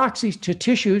methionine is toxic to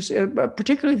tissues,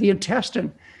 particularly the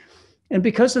intestine. And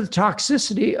because of the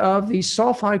toxicity of these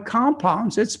sulfide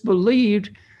compounds, it's believed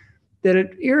that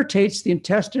it irritates the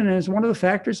intestine and is one of the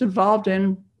factors involved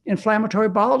in inflammatory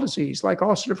bowel disease, like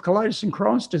ulcerative colitis and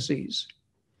Crohn's disease.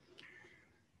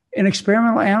 In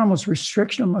experimental animals,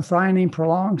 restriction of methionine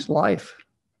prolongs life.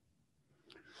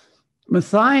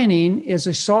 Methionine is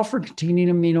a sulfur-containing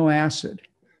amino acid.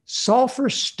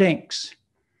 Sulfur stinks.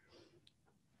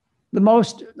 The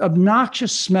most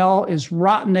obnoxious smell is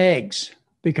rotten eggs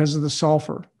because of the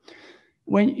sulfur.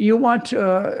 When you went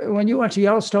to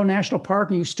Yellowstone National Park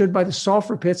and you stood by the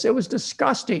sulfur pits, it was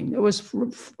disgusting. It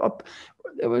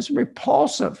was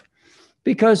repulsive,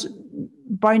 because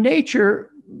by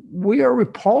nature, we are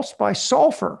repulsed by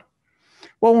sulfur.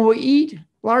 Well, when we eat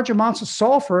large amounts of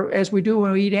sulfur, as we do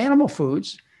when we eat animal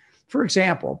foods, for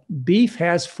example, beef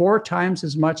has 4 times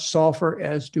as much sulfur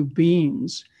as do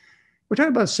beans. We're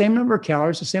talking about the same number of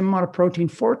calories, the same amount of protein,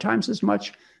 4 times as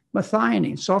much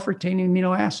methionine, sulfur-containing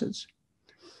amino acids.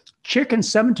 Chicken,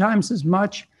 7 times as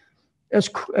much as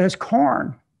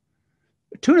corn.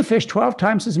 Tuna fish, 12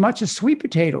 times as much as sweet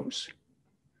potatoes.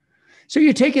 So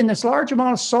you're taking this large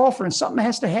amount of sulfur and something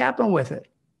has to happen with it.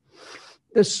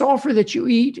 The sulfur that you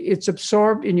eat, it's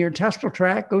absorbed in your intestinal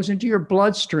tract, goes into your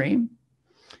bloodstream,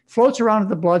 floats around in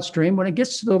the bloodstream. When it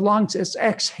gets to the lungs, it's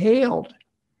exhaled.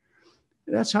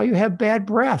 That's how you have bad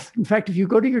breath. In fact, if you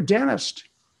go to your dentist,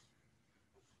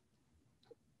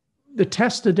 the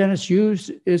test the dentist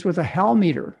used is with a Hall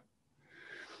meter,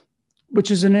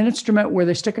 which is an instrument where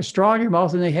they stick a straw in your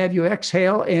mouth and they have you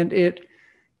exhale, and it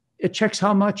checks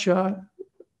how much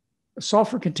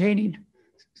sulfur-containing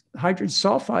hydrogen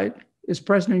sulfide is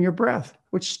present in your breath,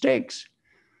 which stinks.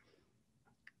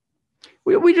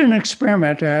 We did an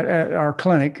experiment at our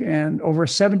clinic, and over a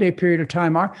 7-day period of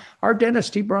time, our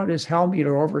dentist, he brought his Hall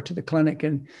meter over to the clinic,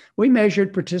 and we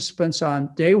measured participants on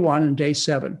day 1 and day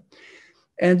 7.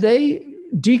 And they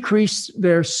decreased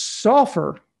their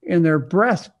sulfur in their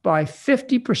breath by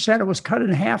 50%. It was cut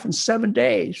in half in 7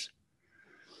 days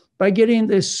by getting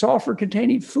the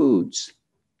sulfur-containing foods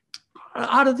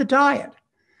out of the diet.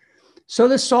 So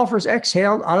this sulfur is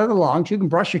exhaled out of the lungs. You can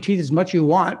brush your teeth as much as you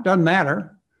want. Doesn't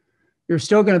matter. You're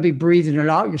still going to be breathing it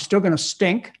out. You're still going to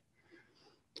stink.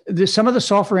 Some of the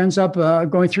sulfur ends up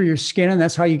going through your skin, and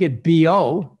that's how you get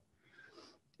BO.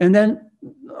 And then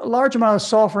a large amount of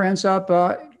sulfur ends up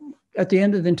at the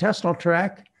end of the intestinal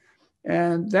tract,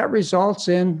 and that results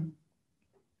in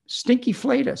stinky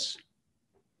flatus.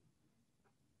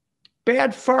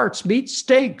 Bad farts, meat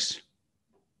stinks.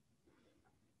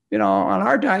 You know, on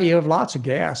our diet, you have lots of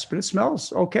gas, but it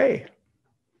smells okay.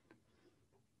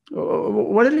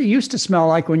 What did it used to smell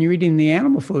like when you're eating the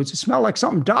animal foods? It smelled like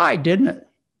something died, didn't it?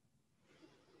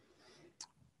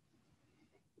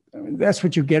 I mean, that's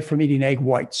what you get from eating egg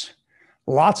whites.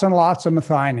 Lots and lots of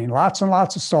methionine, lots and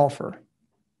lots of sulfur,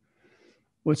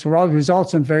 which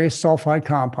results in various sulfide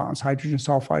compounds, hydrogen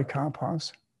sulfide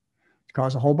compounds,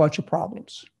 cause a whole bunch of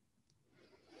problems.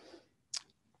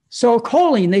 So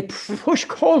choline, they push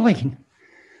choline.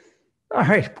 All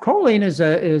right, choline is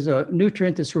a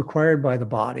nutrient that's required by the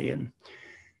body.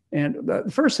 And the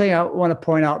first thing I want to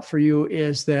point out for you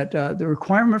is that the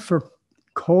requirement for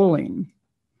choline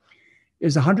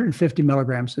is 150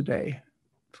 milligrams a day.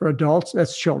 For adults,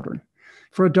 that's children.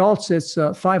 For adults, it's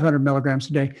 500 milligrams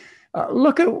a day.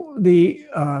 Look at the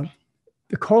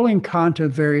choline content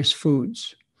of various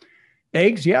foods.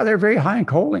 Eggs, yeah, they're very high in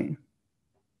choline.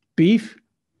 Beef,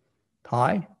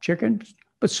 high. Chicken,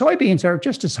 but soybeans are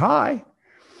just as high.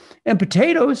 And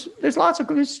potatoes, there's lots of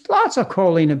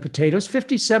choline in potatoes,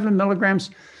 57 milligrams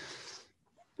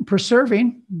per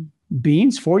serving.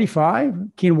 Beans, 45.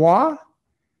 Quinoa.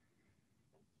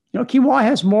 Quinoa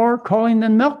has more choline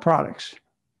than milk products,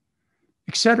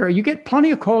 et cetera. You get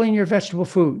plenty of choline in your vegetable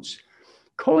foods.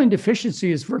 Choline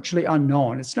deficiency is virtually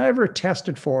unknown. It's never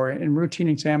tested for in routine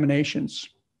examinations.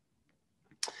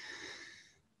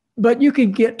 But you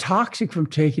can get toxic from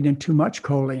taking in too much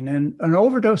choline. And an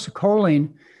overdose of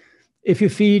choline, if you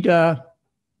feed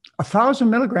 1,000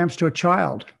 milligrams to a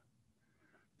child,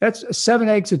 that's 7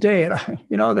 eggs a day. And,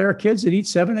 there are kids that eat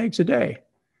 7 eggs a day.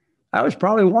 I was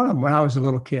probably one of them when I was a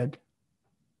little kid.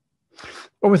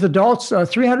 Or with adults,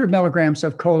 300 milligrams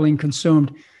of choline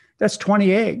consumed, that's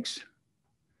 20 eggs,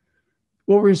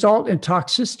 will result in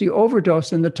toxicity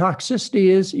overdose. And the toxicity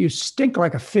is you stink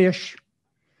like a fish,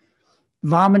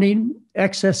 vomiting,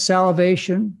 excess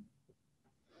salivation,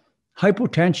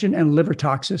 hypotension, and liver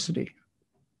toxicity.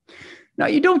 Now,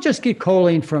 you don't just get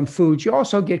choline from foods, you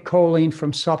also get choline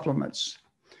from supplements.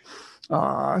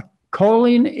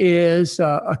 Choline is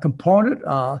a component,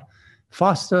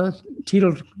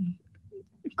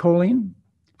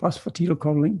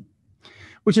 phosphatidylcholine,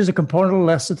 which is a component of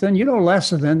lecithin.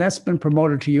 Lecithin, that's been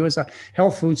promoted to you as a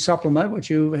health food supplement, which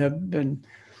you have been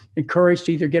encouraged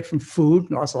to either get from food,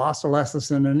 lots of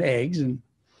lecithin in eggs,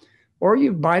 or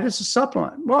you buy it as a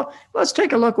supplement. Well, let's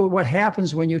take a look at what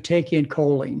happens when you take in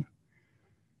choline.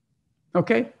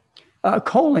 Okay?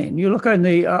 Choline, you look in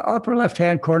the upper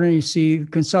left-hand corner, you see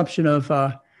consumption of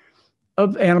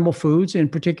animal foods, in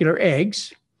particular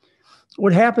eggs.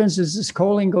 What happens is this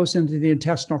choline goes into the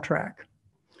intestinal tract.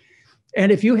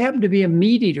 And if you happen to be a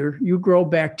meat eater, you grow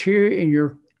bacteria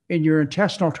in your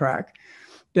intestinal tract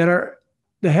that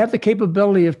have the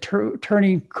capability of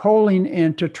turning choline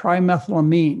into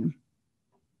trimethylamine.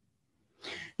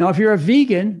 Now, if you're a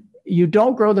vegan, you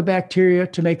don't grow the bacteria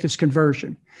to make this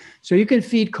conversion. So you can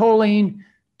feed choline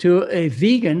to a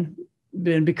vegan,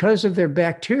 and because of their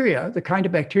bacteria, the kind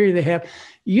of bacteria they have,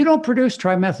 you don't produce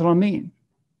trimethylamine.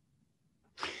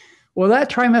 Well,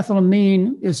 that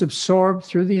trimethylamine is absorbed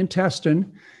through the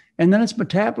intestine, and then it's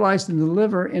metabolized in the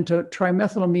liver into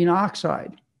trimethylamine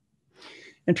oxide.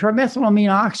 And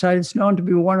trimethylamine oxide is known to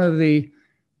be one of the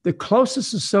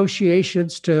closest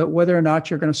associations to whether or not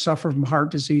you're going to suffer from heart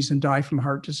disease and die from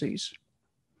heart disease.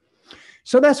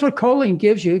 So that's what choline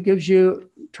gives you. It gives you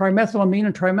trimethylamine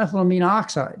and trimethylamine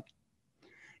oxide.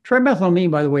 Trimethylamine,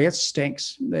 by the way, it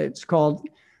stinks. It's called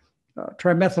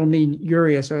trimethylamine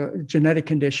urea, is a genetic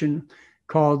condition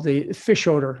called the fish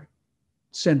odor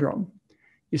syndrome.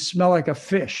 You smell like a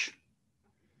fish.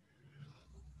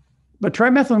 But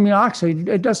trimethylamine oxide,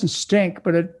 it doesn't stink,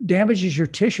 but it damages your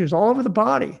tissues all over the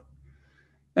body.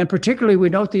 And particularly, we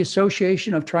note the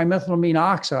association of trimethylamine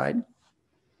oxide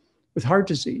with heart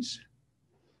disease.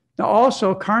 Now,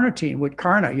 also carnitine, what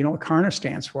carna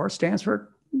stands for? It stands for,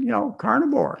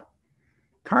 carnivore.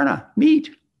 Carna, meat.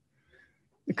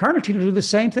 The carnitine will do the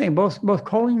same thing. Both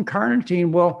choline and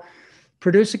carnitine will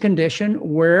produce a condition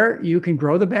where you can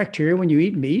grow the bacteria when you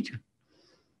eat meat,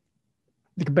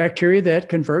 the bacteria that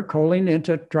convert choline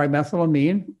into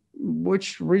trimethylamine,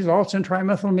 which results in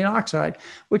trimethylamine oxide,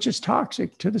 which is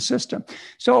toxic to the system.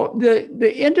 So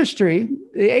the industry,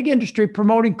 the egg industry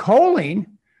promoting choline,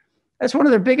 that's one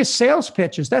of their biggest sales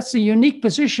pitches. That's the unique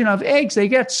position of eggs. They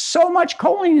get so much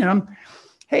choline in them.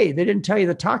 Hey, they didn't tell you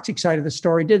the toxic side of the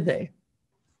story, did they?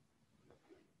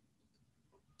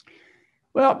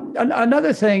 Well,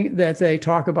 another thing that they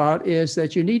talk about is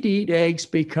that you need to eat eggs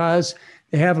because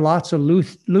they have lots of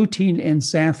lutein and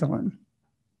xanthan,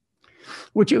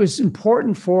 which is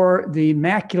important for the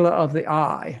macula of the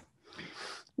eye.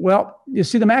 Well, you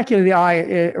see the macula of the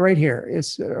eye right here.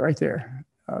 It's right there,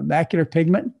 macular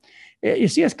pigment. You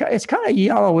see, it's kind of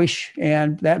yellowish,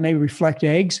 and that may reflect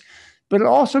eggs, but it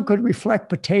also could reflect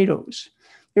potatoes.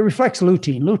 It reflects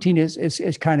lutein. Lutein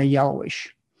is kind of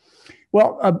yellowish.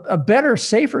 Well, a better,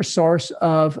 safer source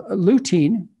of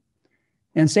lutein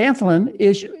and xanthan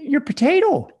is your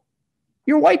potato,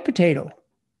 your white potato.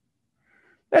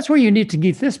 That's where you need to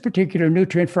get this particular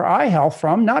nutrient for eye health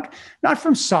from, not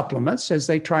from supplements as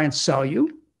they try and sell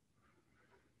you.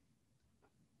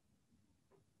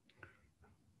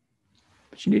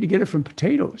 But you need to get it from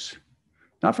potatoes,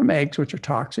 not from eggs, which are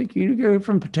toxic. You need to get it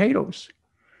from potatoes.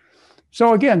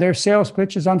 So again, their sales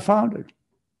pitch is unfounded.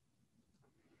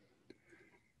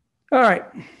 All right.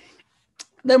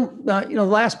 Then, the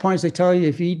last point is they tell you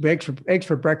if you eat eggs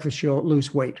for breakfast, you'll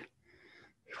lose weight.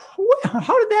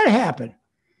 How did that happen?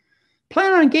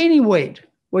 Plan on gaining weight.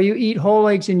 Well, you eat whole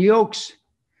eggs and yolks.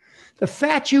 The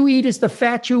fat you eat is the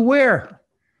fat you wear.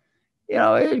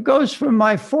 it goes from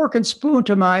my fork and spoon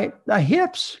to my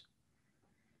hips,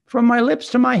 from my lips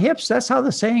to my hips. That's how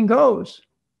the saying goes.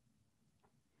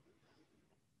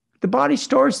 The body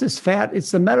stores this fat.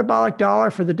 It's the metabolic dollar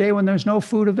for the day when there's no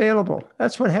food available.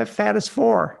 That's what fat is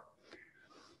for.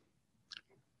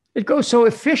 It goes so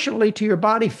efficiently to your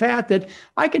body fat that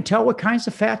I can tell what kinds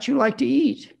of fats you like to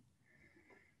eat.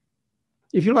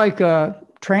 If you like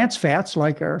trans fats,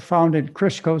 like are found in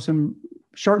Crisco's and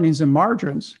shortenings and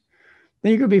margarines, then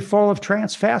you're going to be full of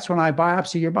trans fats when I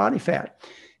biopsy your body fat.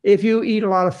 If you eat a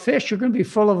lot of fish, you're going to be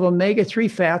full of omega-3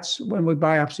 fats when we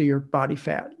biopsy your body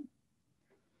fat.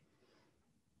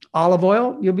 Olive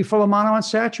oil, you'll be full of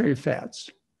monounsaturated fats.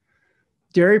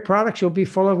 Dairy products, you'll be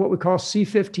full of what we call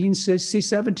C15,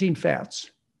 C17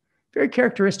 fats. Very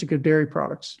characteristic of dairy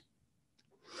products.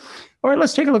 All right,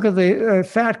 let's take a look at the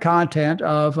fat content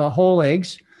of whole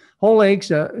eggs. Whole eggs,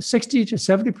 60 to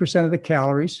 70% of the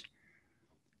calories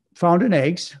found in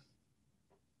eggs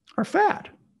are fat.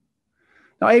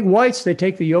 Now, egg whites, they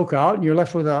take the yolk out, and you're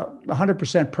left with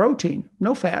 100% protein,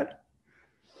 no fat.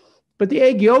 But the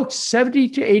egg yolks, 70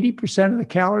 to 80% of the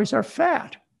calories are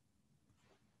fat.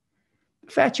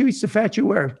 The fat you eat's the fat you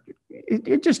wear.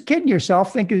 You're just kidding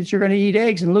yourself thinking that you're going to eat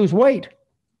eggs and lose weight.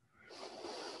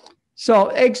 So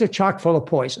eggs are chock full of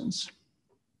poisons.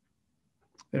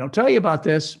 They don't tell you about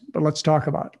this, but let's talk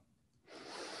about it.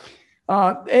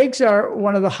 Eggs are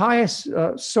one of the highest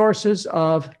sources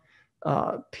of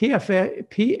PFASs,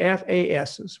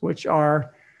 which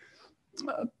are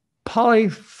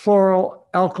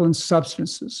polyfluoroalkyl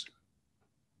substances.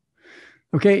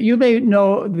 Okay, you may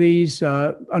know these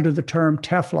under the term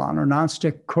Teflon or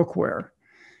nonstick cookware,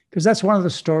 because that's one of the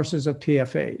sources of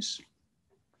PFAs.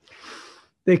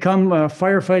 They come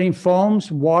firefighting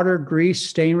foams, water, grease,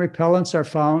 stain repellents are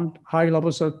found, high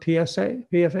levels of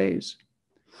PFAs.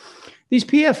 These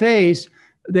PFAs,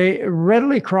 they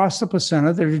readily cross the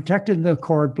placenta. They're detected in the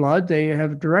cord blood. They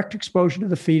have direct exposure to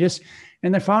the fetus,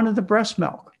 and they're found in the breast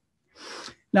milk.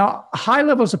 Now, high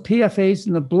levels of PFAs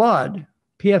in the blood,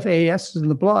 PFAS in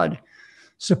the blood,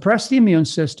 suppress the immune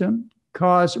system,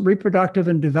 cause reproductive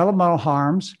and developmental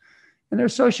harms, and they're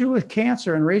associated with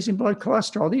cancer and raising blood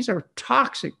cholesterol. These are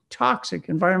toxic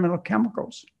environmental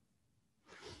chemicals.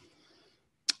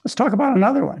 Let's talk about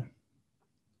another one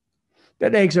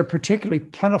that eggs are particularly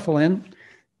plentiful in.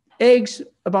 Eggs,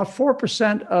 about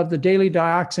 4% of the daily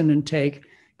dioxin intake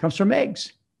comes from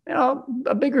eggs.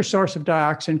 A bigger source of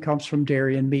dioxin comes from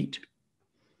dairy and meat.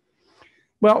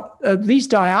 Well, these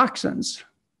dioxins,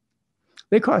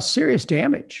 they cause serious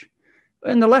damage.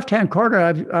 In the left-hand corner,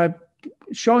 I've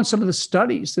shown some of the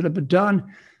studies that have been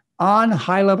done on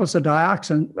high levels of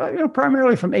dioxin,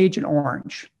 primarily from Agent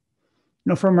Orange,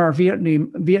 from our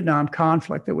Vietnam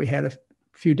conflict that we had a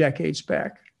few decades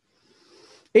back.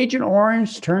 Agent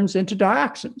Orange turns into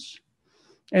dioxins.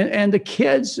 And the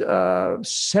kids have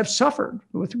suffered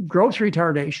with growth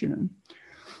retardation and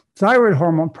thyroid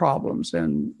hormone problems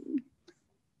and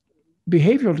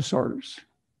behavioral disorders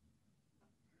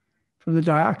from the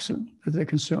dioxin that they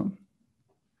consume.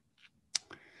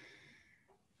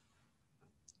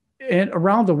 And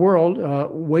around the world,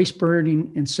 waste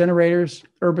burning incinerators,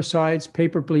 herbicides,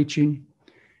 paper bleaching,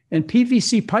 and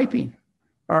PVC piping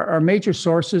are major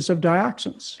sources of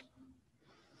dioxins.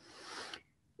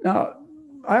 Now,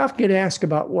 I often get asked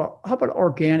about, how about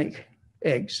organic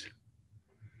eggs?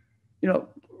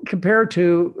 Compared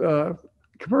to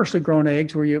commercially grown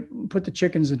eggs where you put the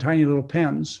chickens in tiny little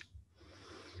pens.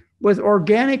 With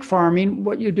organic farming,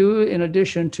 what you do in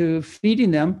addition to feeding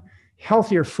them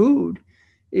healthier food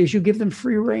is you give them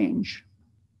free range.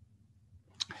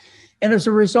 And as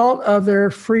a result of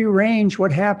their free range,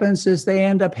 what happens is they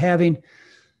end up having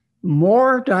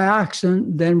more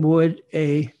dioxin than would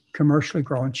a commercially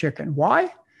grown chicken.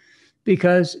 Why?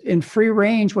 Because in free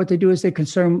range, what they do is they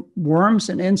consume worms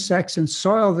and insects and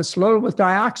soil that's loaded with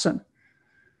dioxin.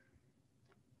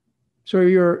 So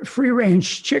your free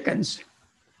range chickens,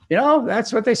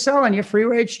 that's what they sell on you, free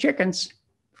range chickens,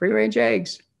 free range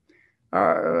eggs,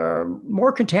 are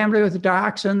more contaminated with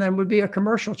dioxin than would be a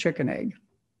commercial chicken egg.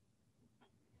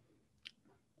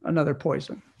 Another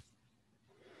poison.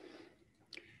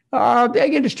 The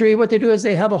egg industry, what they do is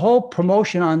they have a whole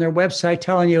promotion on their website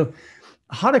telling you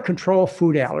how to control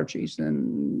food allergies.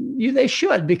 And they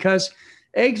should, because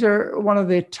eggs are one of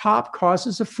the top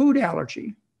causes of food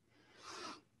allergy.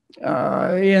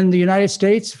 In the United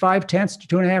States, 0.5% to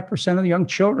 2.5% of the young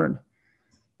children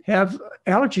have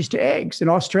allergies to eggs. In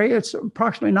Australia, it's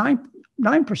approximately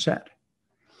 9%.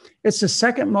 It's the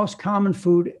second most common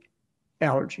food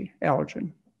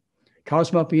allergen,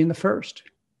 cow's milk being the first.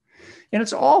 And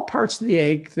it's all parts of the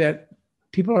egg that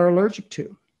people are allergic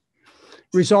to.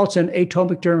 results in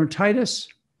atopic dermatitis,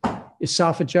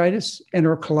 esophagitis,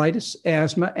 enterocolitis,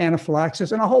 asthma,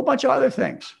 anaphylaxis, and a whole bunch of other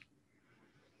things.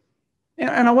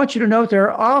 And I want you to note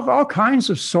there are all kinds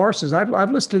of sources.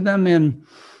 I've listed them in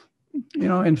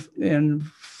 6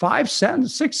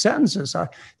 sentences,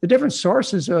 the different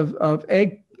sources of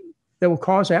egg that will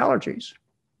cause allergies.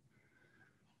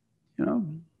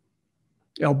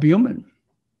 Albumin,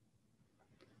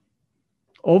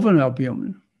 ovin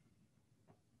albumin,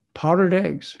 powdered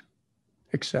eggs,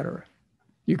 etc.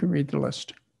 You can read the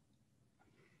list.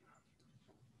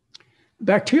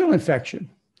 Bacterial infection.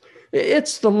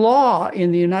 It's the law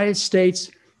in the United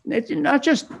States. It's not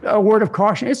just a word of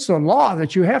caution. It's the law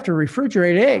that you have to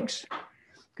refrigerate eggs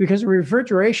because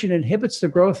refrigeration inhibits the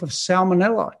growth of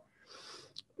salmonella.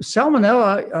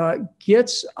 Salmonella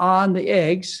gets on the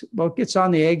eggs. Well, it gets on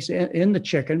the eggs in the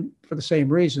chicken for the same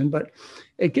reason, but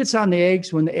it gets on the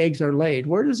eggs when the eggs are laid.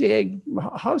 How does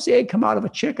the egg come out of a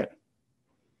chicken?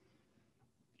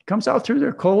 It comes out through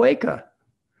their cloaca.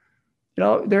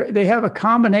 They have a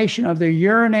combination of their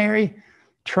urinary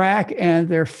tract and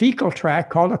their fecal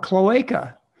tract called a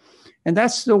cloaca. And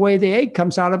that's the way the egg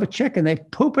comes out of a chicken. They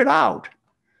poop it out.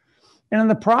 And in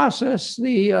the process,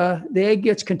 the egg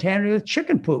gets contaminated with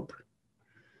chicken poop,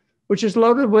 which is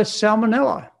loaded with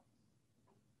salmonella.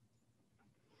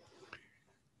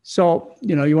 So,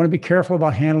 you want to be careful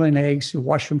about handling eggs. You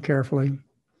wash them carefully.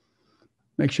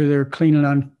 Make sure they're clean and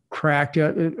uncracked.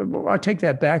 I'll take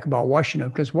that back about washing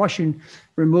them because washing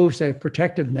removes a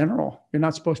protective mineral. You're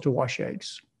not supposed to wash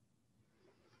eggs.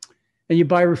 And you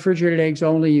buy refrigerated eggs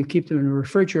only. You keep them in the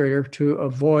refrigerator to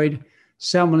avoid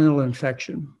salmonella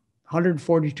infection.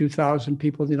 142,000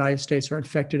 people in the United States are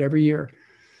infected every year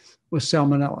with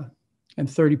salmonella, and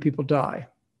 30 people die.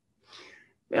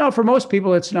 For most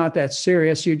people, it's not that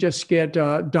serious. You just get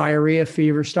diarrhea,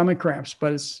 fever, stomach cramps.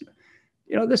 But it's,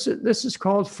 this is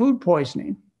called food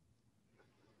poisoning.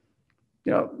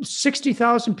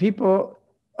 60,000 people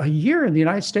a year in the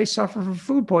United States suffer from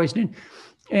food poisoning,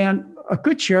 and a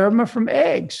good share of them are from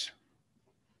eggs.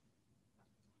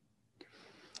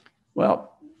 Well,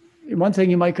 one thing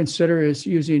you might consider is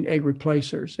using egg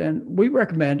replacers. And we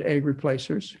recommend egg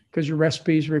replacers because your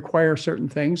recipes require certain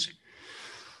things.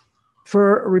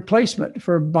 For replacement,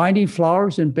 for binding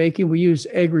flours and baking, we use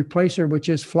egg replacer, which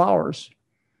is flours.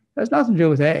 It has nothing to do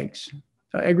with eggs.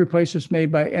 Egg replacer is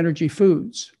made by Energy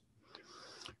Foods.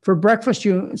 For breakfast,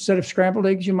 instead of scrambled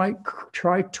eggs, you might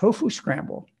try tofu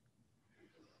scramble,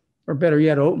 or better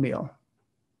yet, oatmeal.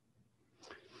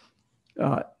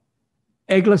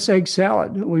 Eggless egg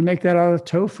salad. We make that out of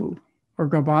tofu or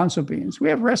garbanzo beans. We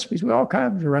have recipes. We have all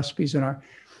kinds of recipes in our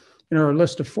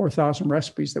list of 4,000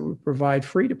 recipes that we provide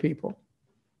free to people.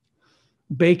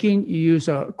 Baking, you use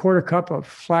a 1/4 cup of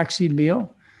flaxseed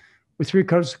meal with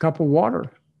 3/4 cup of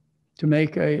water to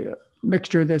make a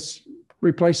mixture that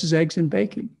replaces eggs in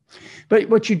baking. But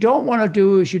what you don't want to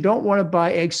do is you don't want to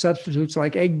buy egg substitutes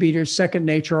like egg beaters, Second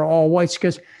Nature, or all whites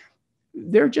because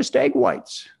they're just egg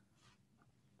whites.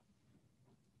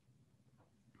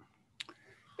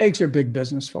 Eggs are big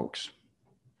business, folks.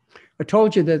 I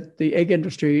told you that the egg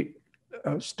industry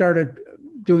started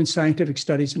doing scientific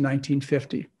studies in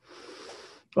 1950.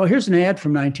 Well, here's an ad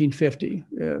from 1950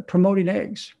 promoting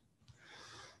eggs.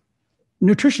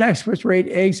 Nutrition experts rate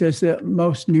eggs as the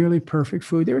most nearly perfect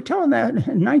food. They were telling that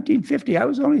in 1950. I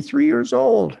was only 3 years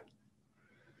old.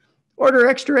 Order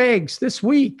extra eggs this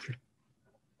week.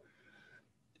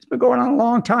 It's been going on a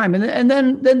long time. And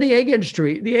then the egg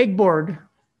industry, the egg board,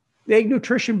 the Egg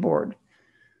Nutrition Board,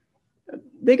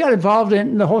 they got involved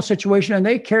in the whole situation, and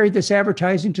they carried this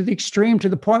advertising to the extreme, to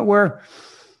the point where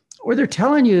they're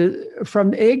telling you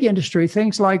from the egg industry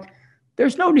things like,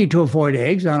 there's no need to avoid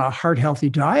eggs on a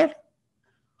heart-healthy diet.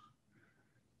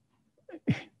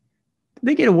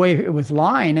 They get away with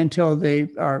lying until they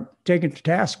are taken to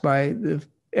task by the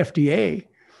FDA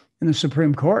and the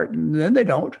Supreme Court, and then they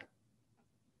don't.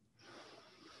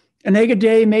 An egg a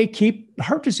day may keep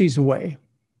heart disease away.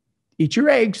 Eat your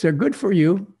eggs, they're good for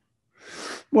you.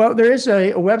 Well, there is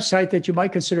a website that you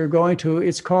might consider going to.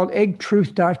 It's called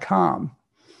eggtruth.com.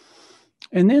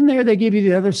 And in there, they give you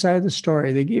the other side of the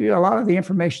story. They give you a lot of the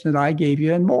information that I gave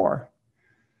you and more.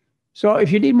 So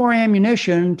if you need more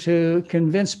ammunition to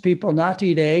convince people not to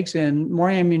eat eggs, and more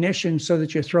ammunition so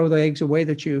that you throw the eggs away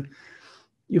that you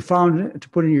found to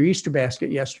put in your Easter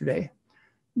basket yesterday,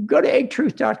 go to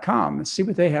eggtruth.com and see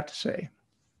what they have to say.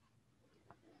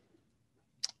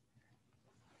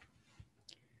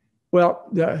 Well,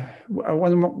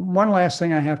 one last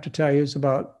thing I have to tell you is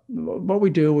about what we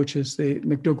do, which is the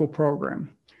McDougall program.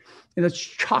 And it's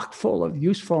chock full of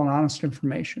useful and honest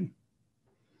information.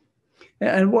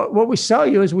 And what we sell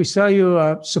you is we sell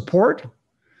you support.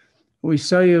 We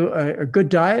sell you a good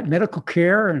diet, medical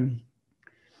care, and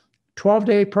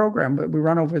 12-day program that we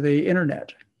run over the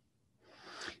internet.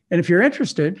 And if you're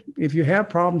interested, if you have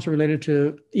problems related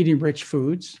to eating rich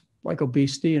foods like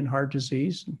obesity and heart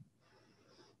disease, and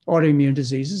autoimmune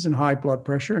diseases and high blood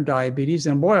pressure and diabetes,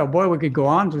 and boy, oh boy, we could go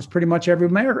on. There's pretty much every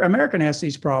American has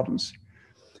these problems.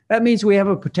 That means we have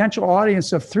a potential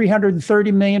audience of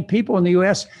 330 million people in the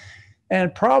US,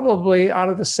 and probably out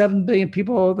of the 7 billion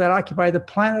people that occupy the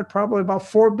planet, probably about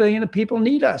 4 billion of people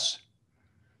need us.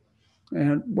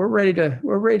 And we're ready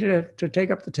to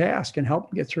take up the task and help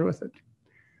them get through with it.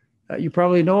 You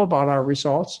probably know about our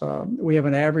results. We have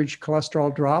an average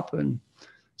cholesterol drop in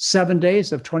 7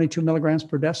 days of 22 milligrams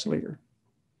per deciliter.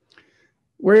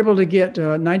 We're able to get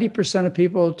 90% of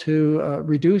people to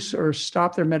reduce or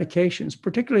stop their medications,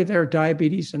 particularly their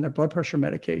diabetes and their blood pressure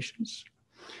medications.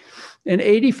 And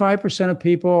 85% of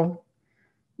people,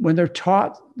 when they're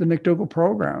taught the McDougall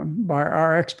program by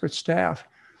our expert staff,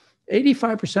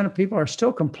 85% of people are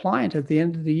still compliant at the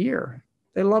end of the year.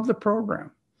 They love the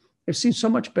program. They've seen so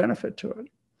much benefit to it.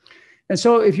 And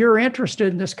so if you're interested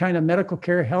in this kind of medical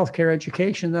care, healthcare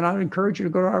education, then I would encourage you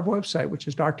to go to our website, which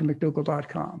is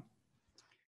drmcdougall.com.